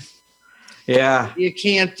time. Yeah. You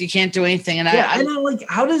can't do anything. And I'm like,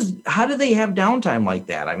 how do they have downtime like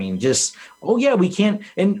that? I mean, just, oh yeah, we can't.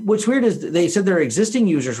 And what's weird is they said their existing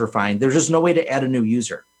users were fine. There's just no way to add a new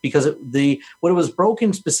user because what it was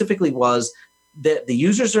broken specifically was that the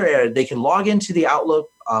users they can log into the Outlook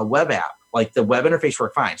web app, like the web interface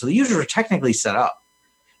worked fine. So the users are technically set up,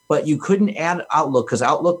 but you couldn't add Outlook because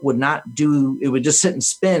Outlook would not do, it would just sit and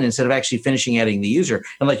spin instead of actually finishing adding the user.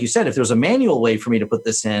 And like you said, if there was a manual way for me to put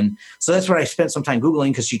this in, so that's what I spent some time Googling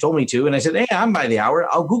because she told me to. And I said, hey, I'm by the hour.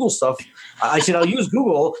 I'll Google stuff. I said, I'll use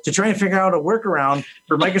Google to try and figure out a workaround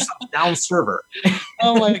for Microsoft Down server.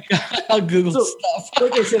 Oh my God, I'll Google stuff.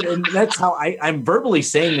 Like I said, and that's how I'm verbally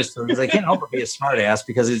saying this to her because I can't help but be a smart ass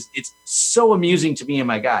because it's so amusing to me and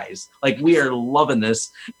my guys. Like we are loving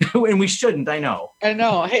this and we shouldn't, I know. I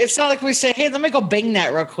know. Hey, it's not like we say, hey, let me go bang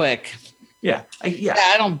that real quick. Yeah.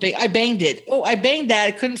 I don't bang. I banged it. Oh, I banged that.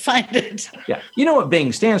 I couldn't find it. Yeah. You know what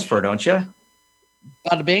Bing stands for, don't you?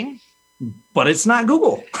 Bada bing? But it's not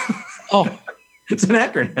Google. Oh. It's an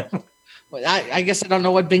acronym. Well, I guess I don't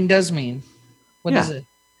know what Bing does mean. What is it?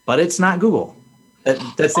 But it's not Google. That's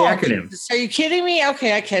the acronym. Are you kidding me?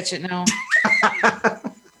 Okay, I catch it now.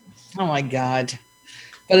 Oh my God.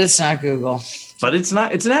 But it's not Google. But it's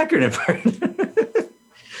not. It's an acronym.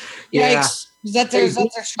 Yeah. Is that their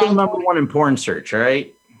strong number one in porn search, all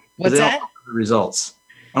right? What's that? The results.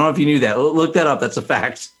 I don't know if you knew that. Look that up. That's a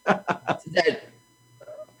fact.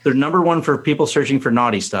 They're number one for people searching for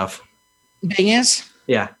naughty stuff. Bing is?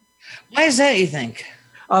 Yeah. Why is that, you think?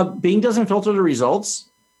 Bing doesn't filter the results.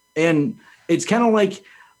 And it's kind of like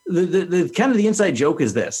the kind of the inside joke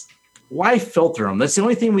is this. Why filter them? That's the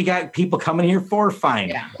only thing we got people coming here for. Fine.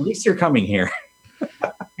 Yeah. At least you're coming here.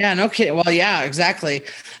 Yeah, no kidding. Well, yeah, exactly.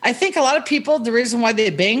 I think a lot of people, the reason why they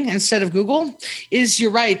Bing instead of Google is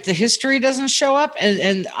you're right. The history doesn't show up.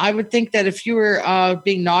 And I would think that if you were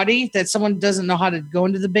being naughty, that someone doesn't know how to go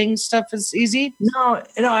into the Bing stuff is easy. No,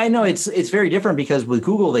 I know it's very different because with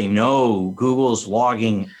Google, they know Google's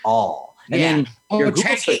logging all. And then your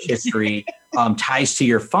Google search history ties to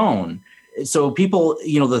your phone. So people,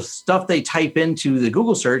 the stuff they type into the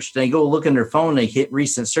Google search, they go look in their phone, they hit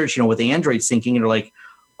recent search, with the Android syncing, and they're like,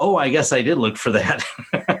 oh, I guess I did look for that.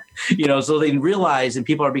 So they realize, and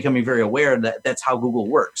people are becoming very aware that that's how Google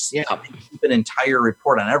works. Yeah. They keep an entire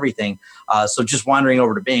report on everything. So just wandering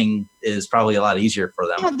over to Bing is probably a lot easier for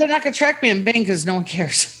them. Well, they're not going to track me in Bing because no one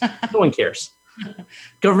cares. No one cares. The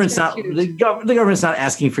government's not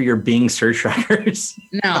asking for your Bing search records.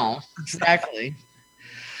 No, exactly.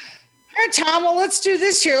 All right, Tom, well, let's do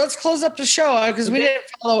this here. Let's close up the show because we didn't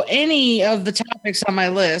follow any of the topics on my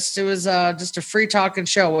list. It was just a free talking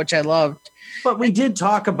show, which I loved. But we did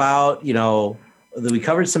talk about, we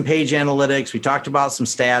covered some page analytics. We talked about some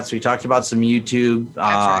stats. We talked about some YouTube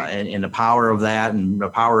and the power of that and the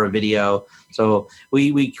power of video. So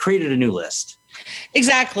we created a new list.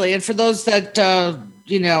 Exactly. And for those that,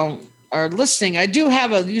 are listening, I do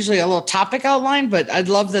have usually a little topic outline, but I'd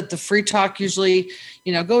love that the free talk usually,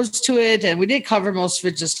 goes to it. And we did cover most of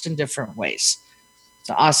it just in different ways.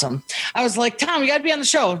 So awesome. I was like, Tom, you got to be on the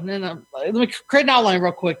show. And then let me create an outline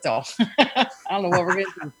real quick, though. I don't know what we're going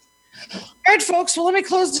to do. All right, folks. Well, let me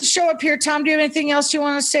close the show up here. Tom, do you have anything else you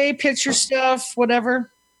want to say? Pitch your stuff,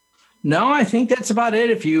 whatever? No, I think that's about it.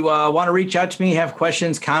 If you want to reach out to me, have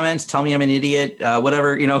questions, comments, tell me I'm an idiot,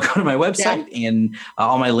 whatever, go to my website and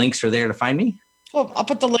all my links are there to find me. Well, I'll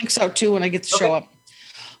put the links out too when I get the show up.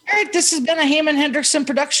 All right. This has been a Heyman Hendrickson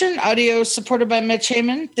production, audio supported by Mitch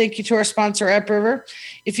Heyman. Thank you to our sponsor, AppRiver.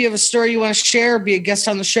 If you have a story you want to share or be a guest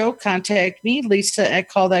on the show, contact me, Lisa at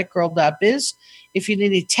callthatgirl.biz. If you need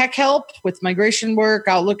any tech help with migration work,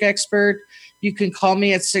 Outlook expert, you can call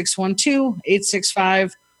me at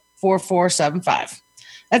 612-865-4475.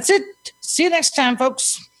 That's it. See you next time,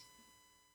 folks.